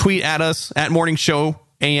 tweet at us at Morning Show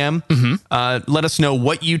AM. Let us know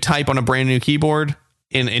what you type on a brand new keyboard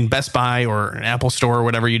in Best Buy or an Apple Store or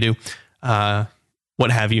whatever you do,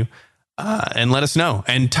 what have you, and let us know.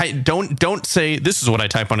 And don't say this is what I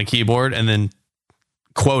type on a keyboard and then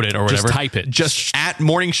quote it or whatever. Just type it. Just at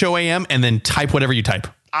Morning Show AM and then type whatever you type.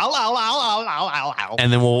 Ow, ow, ow, ow, ow, ow, ow.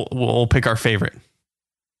 And then we'll pick our favorite.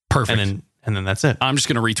 Perfect. And then that's it. I'm just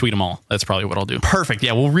going to retweet them all. That's probably what I'll do. Perfect.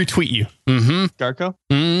 Yeah, we'll retweet you. Darko?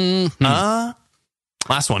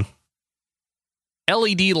 Last one.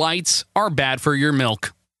 LED lights are bad for your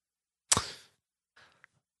milk.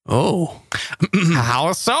 Oh.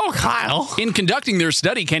 How so, Kyle? In conducting their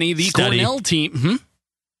study, Kenny, the Study. Cornell team...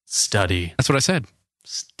 Study. That's what I said.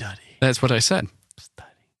 Study. That's what I said. Study.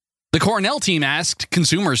 The Cornell team asked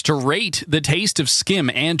consumers to rate the taste of skim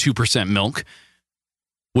and 2% milk.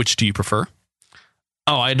 Which do you prefer?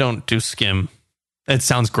 Oh, I don't do skim. It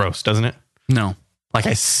sounds gross, doesn't it? No. Like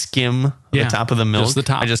I skim Yeah, the top of the milk. just the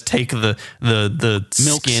top. I just take the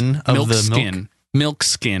skin of the milk. Milk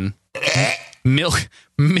skin. Milk.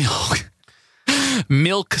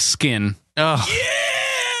 Milk skin. Oh,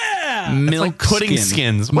 Yeah! it's like pudding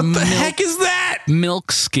skins. What the heck is that?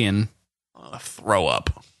 Milk skin. Throw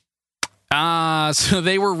up. So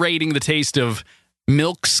they were rating the taste of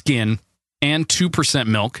milk skin and 2%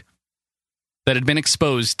 milk that had been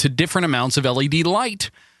exposed to different amounts of LED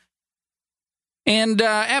light. And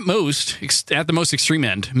at the most extreme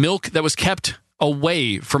end, milk that was kept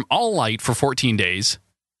away from all light for 14 days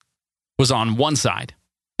was on one side.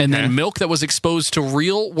 And then milk that was exposed to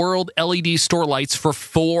real-world LED store lights for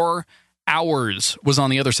 4 hours was on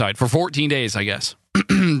the other side for 14 days, I guess.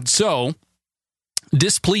 So,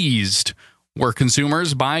 displeased were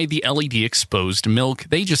consumers by the LED-exposed milk.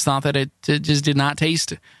 They just thought that it just did not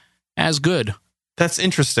taste as good. That's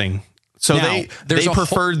interesting. So Now, they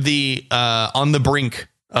preferred the on the brink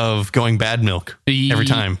of going bad milk every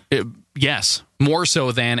time. Yes, more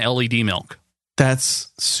so than LED milk.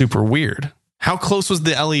 That's super weird. How close was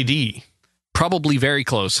the LED? Probably very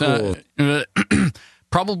close.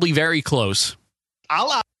 Probably very close.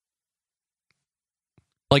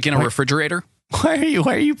 Like in a refrigerator. Why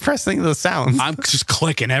are you pressing the sounds? I'm just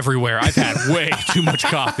clicking everywhere. I've had way too much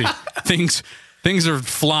coffee. Things are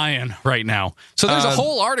flying right now. So there's a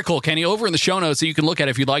whole article, Kenny, over in the show notes that you can look at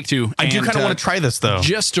if you'd like to. I do kind of want to try this, though.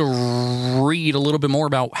 Just to read a little bit more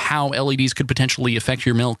about how LEDs could potentially affect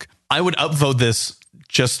your milk. I would upvote this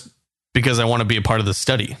just because I want to be a part of the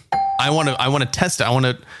study. I want to test it.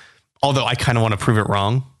 Although I kind of want to prove it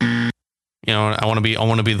wrong. You know, I want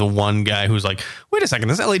to be the one guy who's like, wait a second,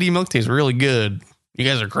 this LED milk tastes really good. You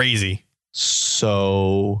guys are crazy.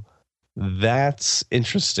 So that's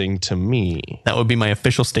interesting to me. That would be my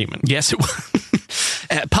official statement. Yes, it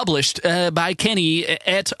was. Published by Kenny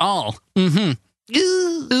et al.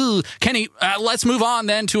 Mm-hmm. Kenny, let's move on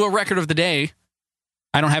then to a record of the day.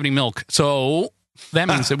 I don't have any milk, so that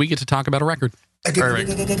means that we get to talk about a record. Perfect.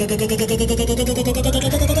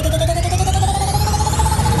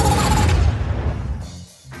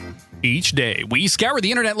 Each day, we scour the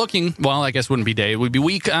internet looking, well, I guess it wouldn't be day, it would be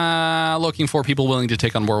week, looking for people willing to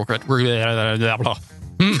take on world record. We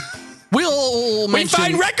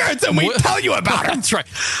find records and we tell you about it. That's right.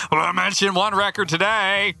 We'll mention one record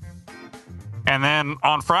today, and then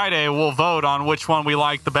on Friday, we'll vote on which one we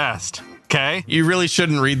like the best. Okay? You really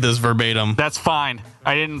shouldn't read this verbatim. That's fine.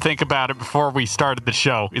 I didn't think about it before we started the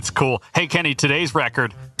show. It's cool. Hey, Kenny, today's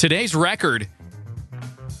record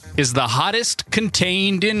is the hottest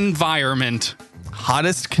contained environment.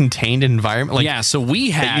 Hottest contained environment? Like, yeah, so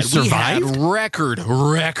we had record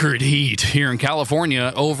heat here in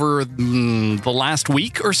California over the last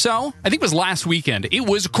week or so. I think it was last weekend. It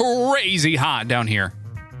was crazy hot down here.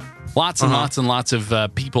 Lots and lots and lots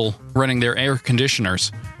of people running their air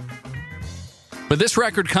conditioners. But this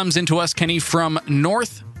record comes into us, Kenny, from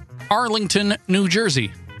North Arlington, New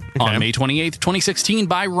Jersey on May 28th, 2016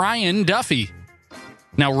 by Ryan Duffy.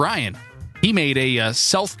 Now, Ryan, he made a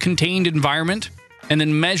self-contained environment and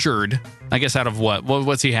then measured, I guess, out of what?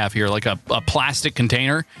 What's he have here? Like a plastic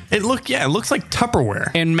container? It looks like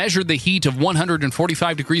Tupperware. And measured the heat of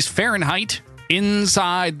 145 degrees Fahrenheit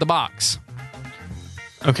inside the box.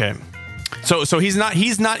 Okay. So he's not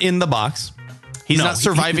in the box. He's not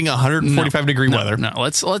surviving 145 degree weather. No,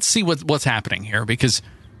 let's see what's happening here, because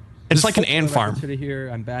it's like an ant farm. Here,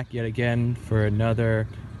 I'm back yet again for another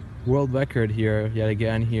world record here, yet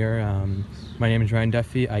again here. My name is Ryan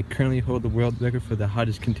Duffy. I currently hold the world record for the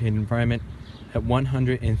hottest contained environment at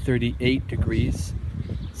 138 degrees.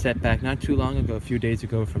 Set back not too long ago, a few days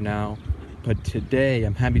ago from now. But today,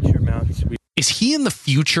 I'm happy to announce Is he in the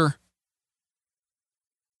future?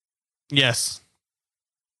 Yes.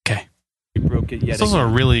 Okay. We broke it yet This is a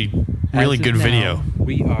really good video.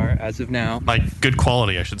 We are, as of now, like good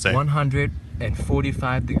quality, I should say.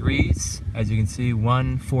 145 degrees. As you can see,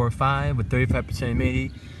 145 with 35%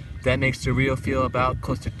 humidity. That makes the real feel about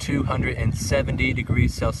close to 270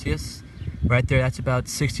 degrees Celsius. Right there, that's about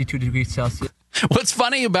 62 degrees Celsius. What's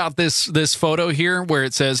funny about this photo here, where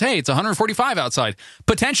it says, hey, it's 145 outside.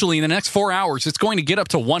 Potentially in the next 4 hours, it's going to get up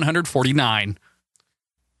to 149.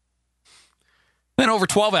 Then over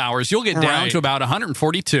 12 hours, you'll get down to about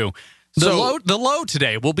 142. The low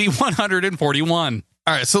today will be 141.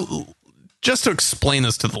 All right, so just to explain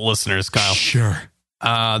this to the listeners, Kyle. Sure.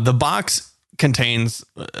 The box contains,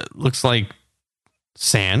 looks like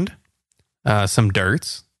sand, some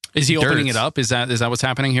dirts. Is he opening it up? Is that what's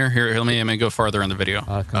happening here? Here, let me go farther in the video.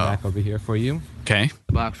 I'll come back over here for you. Okay.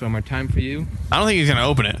 The box one more time for you. I don't think he's going to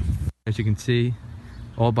open it. As you can see,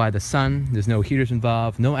 all by the sun. There's no heaters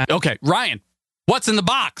involved. Okay, Ryan, what's in the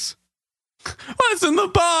box? What's in the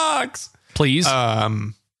box? Please.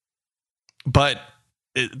 But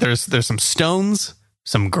there's some stones,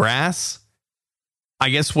 some grass, I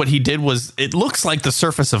guess what he did was, it looks like the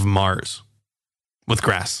surface of Mars with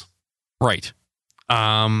grass. Right.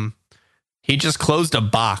 He just closed a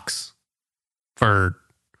box for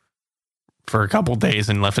a couple days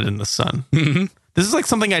and left it in the sun. Mm-hmm. This is like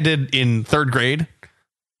something I did in third grade.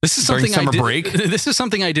 This is During something summer I did, break? This is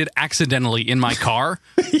something I did accidentally in my car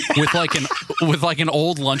with like an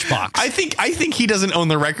old lunchbox. I think he doesn't own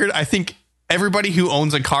the record. I think everybody who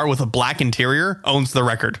owns a car with a black interior owns the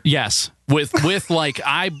record. Yes, with like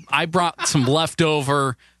I brought some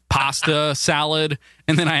leftover pasta salad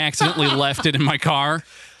and then I accidentally left it in my car.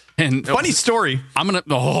 And Funny story.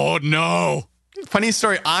 Oh no! Funny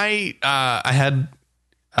story. I had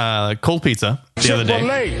cold pizza the other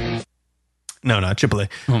day. No, not Chipotle.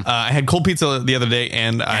 I had cold pizza the other day,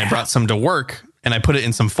 and I brought some to work, and I put it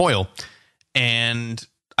in some foil, and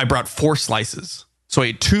I brought 4 slices. So I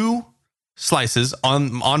ate 2 slices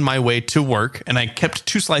on my way to work, and I kept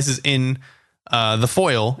 2 slices in the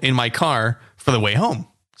foil in my car for the way home,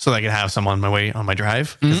 so that I could have some on my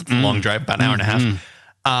drive. It's a long drive, about an hour and a half.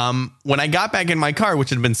 When I got back in my car,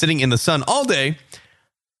 which had been sitting in the sun all day,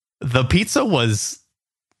 the pizza was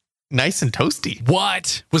nice and toasty.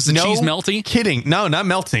 What? Was the cheese melty? Kidding. No, not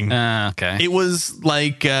melting. Okay. It was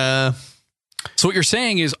like so what you're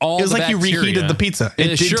saying is all it was the like you bacteria, reheated the pizza.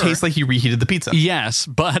 It did sure. taste like you reheated the pizza. Yes,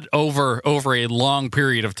 but over a long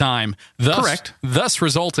period of time. Thus, correct. Thus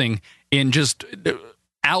resulting in just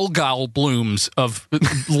algal blooms of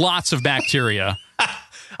lots of bacteria.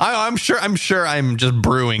 I'm sure I'm just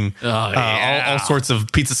brewing all sorts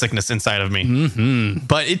of pizza sickness inside of me. Mm-hmm.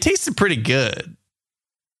 But it tasted pretty good.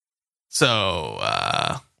 So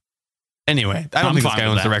anyway, I don't think this guy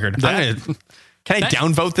owns the record. Can I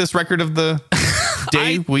downvote this record of the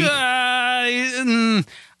day week? I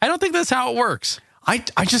don't think that's how it works. I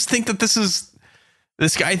just think that this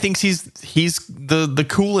guy thinks he's the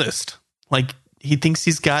coolest. Like he thinks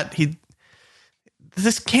this can't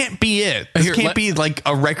be it. This can't be like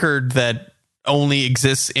a record that only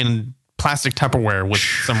exists in plastic Tupperware with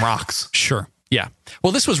some rocks. Sure. Yeah.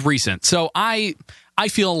 Well, this was recent. So I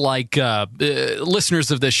feel like listeners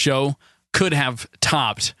of this show could have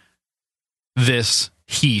topped this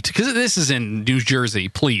heat, because this is in New Jersey.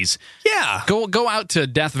 Please, yeah, go out to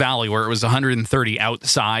Death Valley where it was 130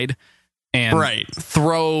 outside, and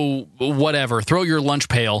throw your lunch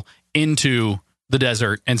pail into the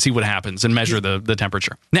desert and see what happens, and measure the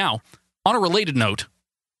temperature. Now, on a related note,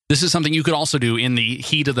 this is something you could also do in the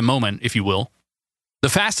heat of the moment, if you will. The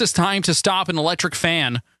fastest time to stop an electric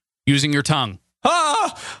fan using your tongue.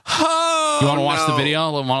 You want to watch the video?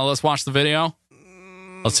 Let's watch the video.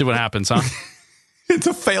 Let's see what happens, huh? It's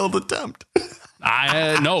a failed attempt.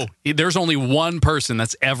 No, there's only one person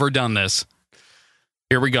that's ever done this.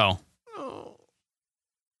 Here we go.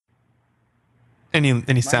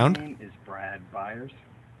 Any sound? My name is Brad Byers,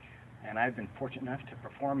 and I've been fortunate enough to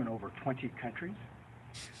perform in over 20 countries.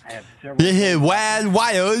 I have several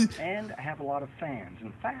wild, and I have a lot of fans.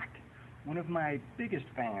 In fact, one of my biggest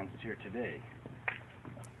fans is here today.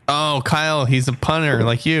 Oh, Kyle, he's a punter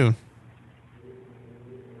like you.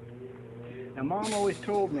 Now, Mom always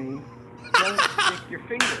told me, don't stick your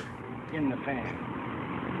finger in the fan.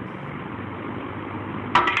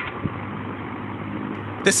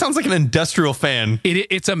 This sounds like an industrial fan.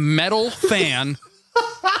 It's a metal fan,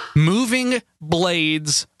 moving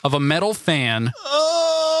blades of a metal fan.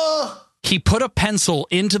 He put a pencil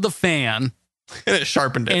into the fan. And it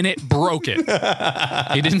sharpened it. And it broke it.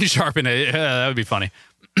 He didn't sharpen it. That would be funny.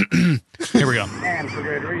 Here we go. And for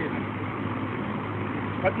good reason.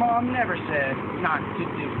 But Mom never said not to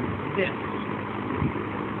do this.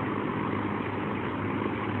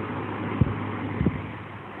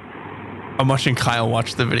 I'm watching Kyle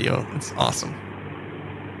watch the video. It's awesome.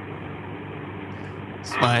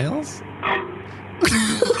 Smiles.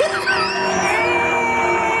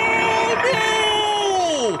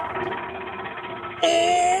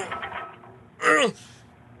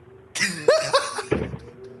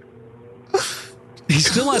 He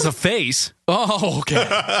still has a face. Oh, okay.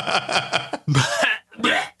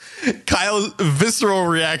 Kyle's visceral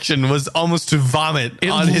reaction was almost to vomit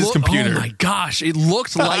on his computer. Oh my gosh, it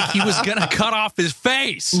looked like he was going to cut off his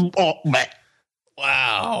face. Wow.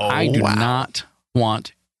 I do not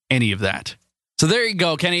want any of that. So there you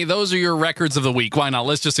go, Kenny. Those are your records of the week. Why not?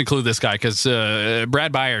 Let's just include this guy, because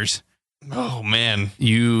Brad Byers. Oh, man.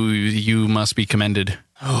 You must be commended.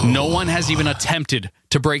 Oh. No one has even attempted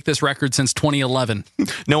to break this record since 2011.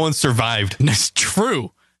 No one survived. That's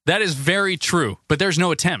true. That is very true. But there's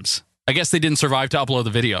no attempts. I guess they didn't survive to upload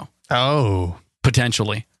the video. Oh.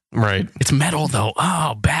 Potentially. Right. It's metal, though.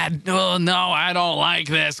 Oh, bad. Oh, no, I don't like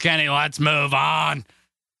this, Kenny. Let's move on.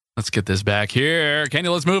 Let's get this back here. Kenny,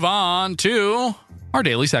 let's move on to our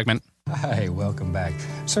daily segment. Hi, welcome back.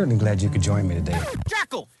 Certainly glad you could join me today.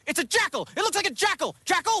 Jackal! It's a jackal! It looks like a jackal!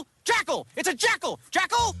 Jackal! Jackal! It's a jackal!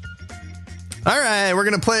 Jackal! All right, we're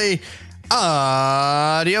going to play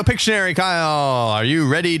Audio Pictionary. Kyle, are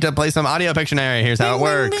you ready to play some Audio Pictionary? Here's how it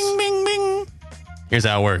works. Bing, bing, bing. Here's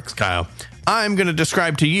how it works, Kyle. I'm going to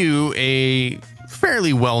describe to you a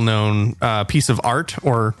fairly well-known piece of art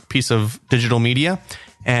or piece of digital media.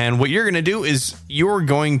 And what you're going to do is you're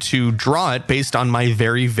going to draw it based on my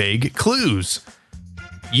very vague clues.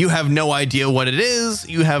 You have no idea what it is.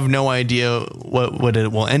 You have no idea what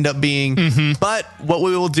it will end up being. Mm-hmm. But what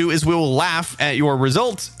we will do is we will laugh at your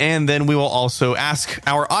results. And then we will also ask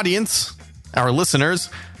our audience, our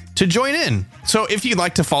listeners, to join in. So if you'd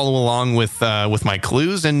like to follow along with my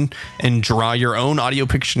clues and draw your own Audio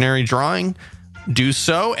Pictionary drawing, do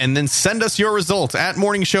so, and then send us your results at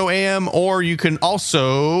Morning Show AM, or you can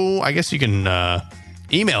also, I guess you can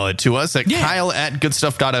email it to us at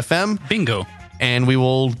Kyle@goodstuff.fm. Bingo. And we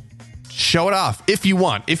will show it off if you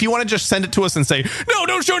want. If you want to just send it to us and say, no,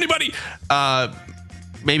 don't show anybody,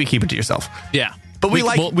 maybe keep it to yourself. Yeah. But we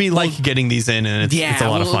like getting these in, and it's a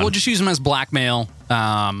lot of fun. We'll just use them as blackmail.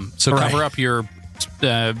 So cover up your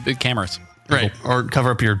cameras. Right. Or cover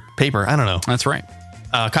up your paper. I don't know. That's right.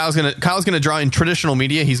 Kyle's gonna draw in traditional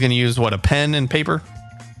media. He's gonna use a pen and paper.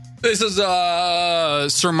 This is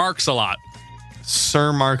Sir Marks-a-Lot.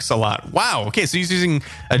 Sir Marks-a-Lot. Wow. Okay, so he's using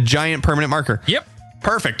a giant permanent marker. Yep.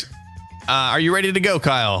 Perfect. Are you ready to go,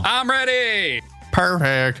 Kyle? I'm ready.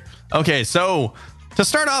 Perfect. Okay, so to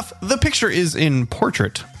start off, the picture is in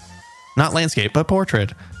portrait, not landscape, but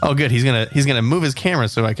portrait. Oh, good. He's gonna move his camera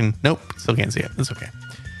so I can. Nope. Still can't see it. It's okay.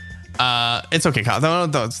 It's okay, Kyle.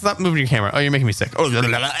 No, stop moving your camera. Oh, you're making me sick. Oh, All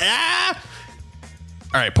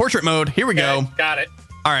right, portrait mode. Here we go. Got it.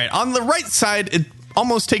 All right, on the right side, it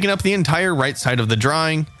almost taking up the entire right side of the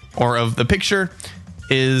drawing or of the picture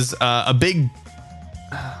is a big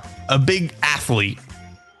athlete.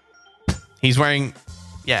 He's wearing,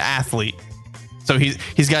 athlete. So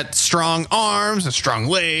he's got strong arms and strong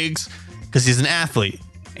legs because he's an athlete,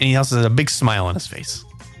 and he also has a big smile on his face.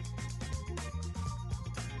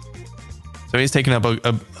 So he's taking up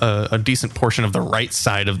a decent portion of the right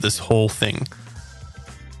side of this whole thing.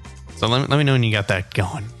 So let me know when you got that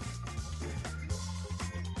going.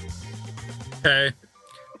 Okay.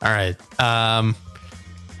 All right.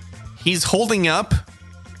 He's holding a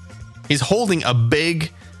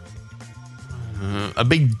big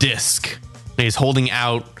disc. He's holding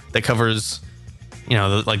out that covers,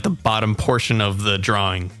 the bottom portion of the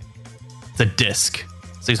drawing. It's a disc.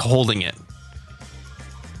 So he's holding it.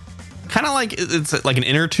 Kind of like it's like an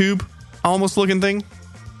inner tube almost looking thing.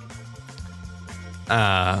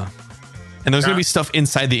 And there's going to be stuff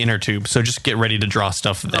inside the inner tube. So just get ready to draw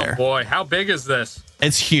stuff there. Oh boy, how big is this?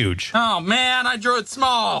 It's huge. Oh man, I drew it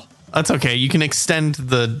small. That's okay. You can extend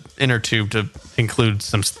the inner tube to include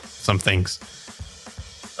some things.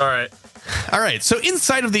 All right. So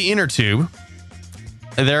inside of the inner tube,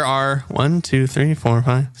 there are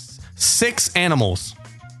 6 animals.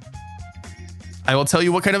 I will tell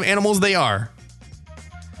you what kind of animals they are.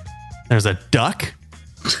 There's a duck.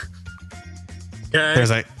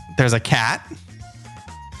 Okay. There's a cat.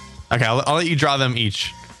 Okay, I'll let you draw them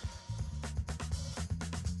each.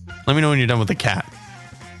 Let me know when you're done with the cat.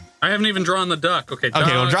 I haven't even drawn the duck. Okay.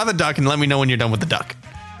 Okay, well, draw the duck and let me know when you're done with the duck.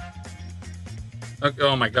 Okay,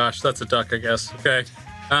 oh my gosh, that's a duck, I guess. Okay.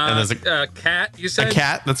 And there's a cat, you said? A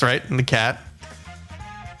cat, that's right, and the cat.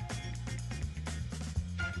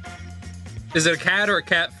 Is it a cat or a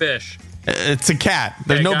catfish? It's a cat.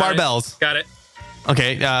 There's no barbells. Got it.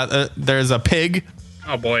 Okay, there's a pig.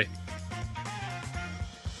 Oh boy.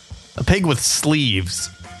 A pig with sleeves.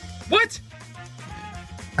 What?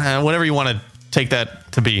 Whatever you want to take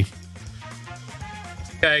that to be.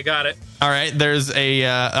 Okay, got it. All right, there's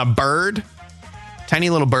a bird. Tiny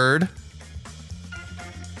little bird.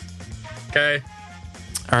 Okay.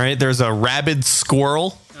 All right, there's a rabid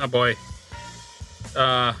squirrel. Oh boy.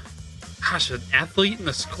 Gosh, an athlete and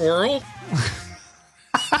a squirrel?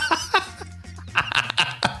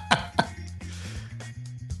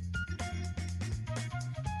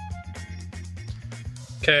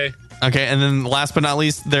 Okay. Okay, and then last but not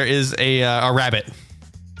least, there is a rabbit.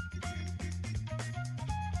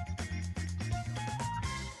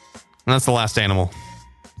 And that's the last animal.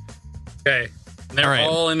 Okay. And they're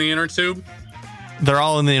all in the inner tube? They're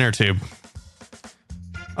all in the inner tube.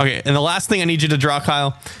 Okay, and the last thing I need you to draw,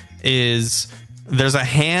 Kyle, is there's a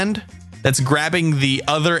hand that's grabbing the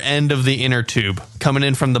other end of the inner tube, coming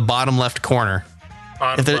in from the bottom left corner.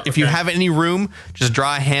 If you have any room, just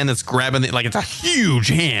draw a hand that's grabbing like it's a huge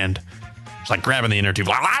hand. It's like grabbing the inner tube.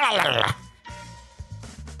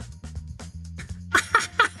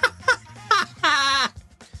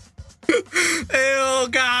 Oh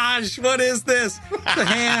gosh, what is this? The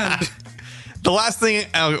hand. The last thing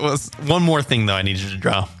was one more thing though I need you to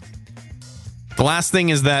draw. The last thing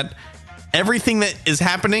is that everything that is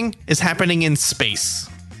happening in space.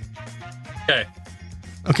 Okay.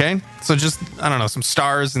 Okay? So just, I don't know, some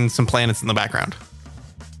stars and some planets in the background.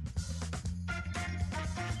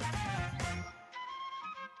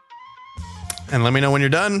 And let me know when you're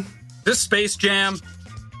done. This Space Jam.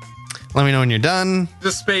 Let me know when you're done.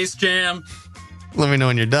 This Space Jam. Let me know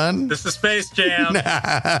when you're done. This is Space Jam.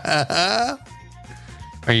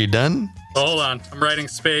 Are you done? Hold on. I'm writing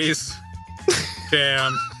Space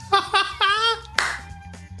Jam. All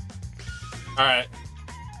right.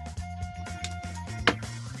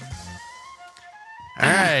 All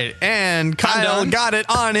right. And Kyle got it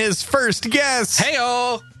on his first guess.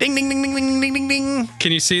 Hey-o. Ding, ding, ding, ding, ding, ding, ding, ding.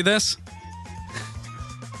 Can you see this?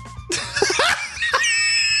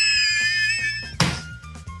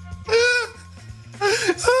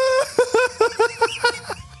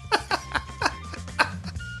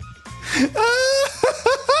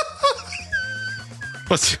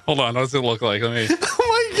 Hold on, what does it look like? Let me. Oh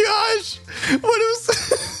my gosh! What is?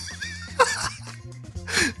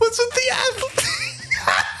 What's with the athlete?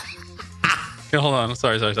 Yeah, hold on.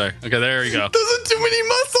 Sorry. Okay, there you go. Those are too many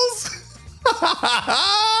muscles.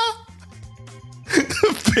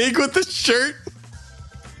 Pig with the shirt.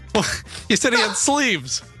 Well, you said he had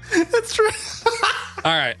sleeves. That's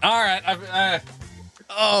right. All right.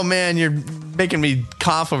 Oh man, you're making me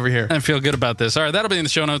cough over here. I feel good about this. All right, that'll be in the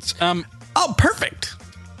show notes. Oh, perfect.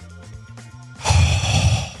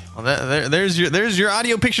 Well, there's your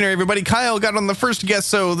audio Pictionary, everybody. Kyle got on the first guess,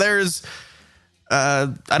 so there's.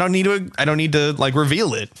 I don't need to like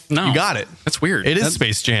reveal it. No, you got it. That's weird. It is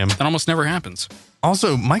Space Jam. That almost never happens.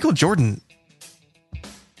 Also, Michael Jordan.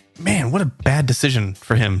 Man, what a bad decision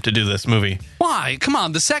for him to do this movie. Why? Come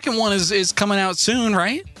on, the second one is coming out soon,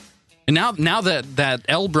 right? And now that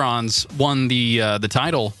L. Bronze won the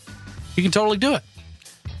title, he can totally do it.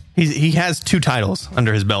 He has 2 titles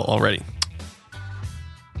under his belt already.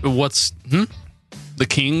 What's The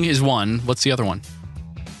King is one. What's the other one?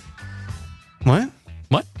 What?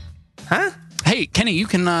 Huh? Hey, Kenny, you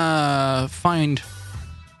can find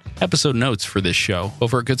episode notes for this show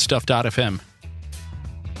over at goodstuff.fm.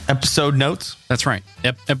 Episode notes? That's right.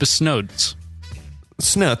 Episodes.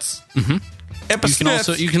 Snuts. Mm-hmm.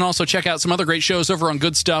 You can also check out some other great shows over on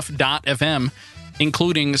goodstuff.fm,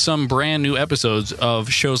 including some brand new episodes of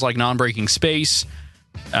shows like Non-Breaking Space,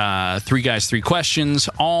 3 Guys, 3 Questions,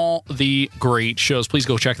 all the great shows. Please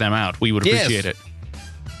go check them out. We would appreciate it.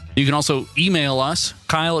 You can also email us,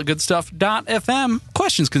 Kyle at goodstuff.fm,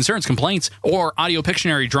 questions, concerns, complaints, or audio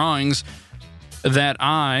Pictionary drawings that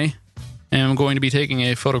I am going to be taking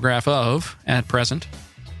a photograph of at present.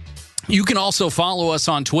 You can also follow us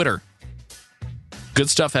on Twitter. Good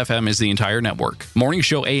Stuff FM is the entire network. Morning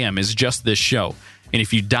Show AM is just this show. And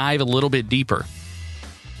if you dive a little bit deeper,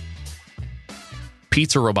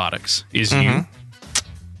 Pizza Robotics is you.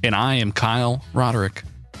 And I am Kyle Roderick.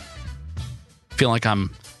 Feel like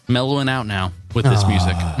I'm mellowing out now with this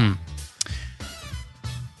music.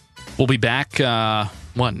 We'll be back,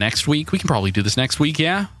 next week? We can probably do this next week,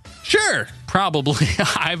 yeah? Sure. Probably.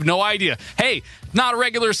 I have no idea. Hey, not a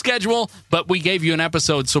regular schedule, but we gave you an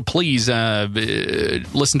episode, so please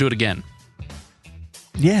listen to it again.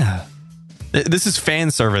 Yeah. This is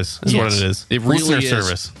fan service, is what it is. It really is.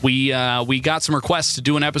 Service. We got some requests to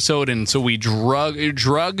do an episode, and so we drugged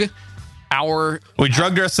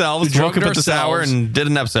ourselves, woke up at this hour and did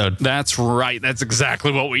an episode. That's right. That's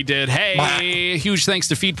exactly what we did. Hey, huge thanks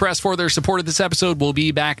to Feed Press for their support of this episode. We'll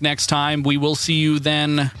be back next time. We will see you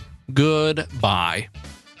then. Goodbye.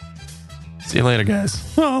 See you later, guys.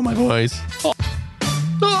 Oh, my voice.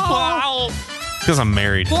 Wow. Because I'm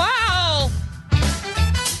married. Wow.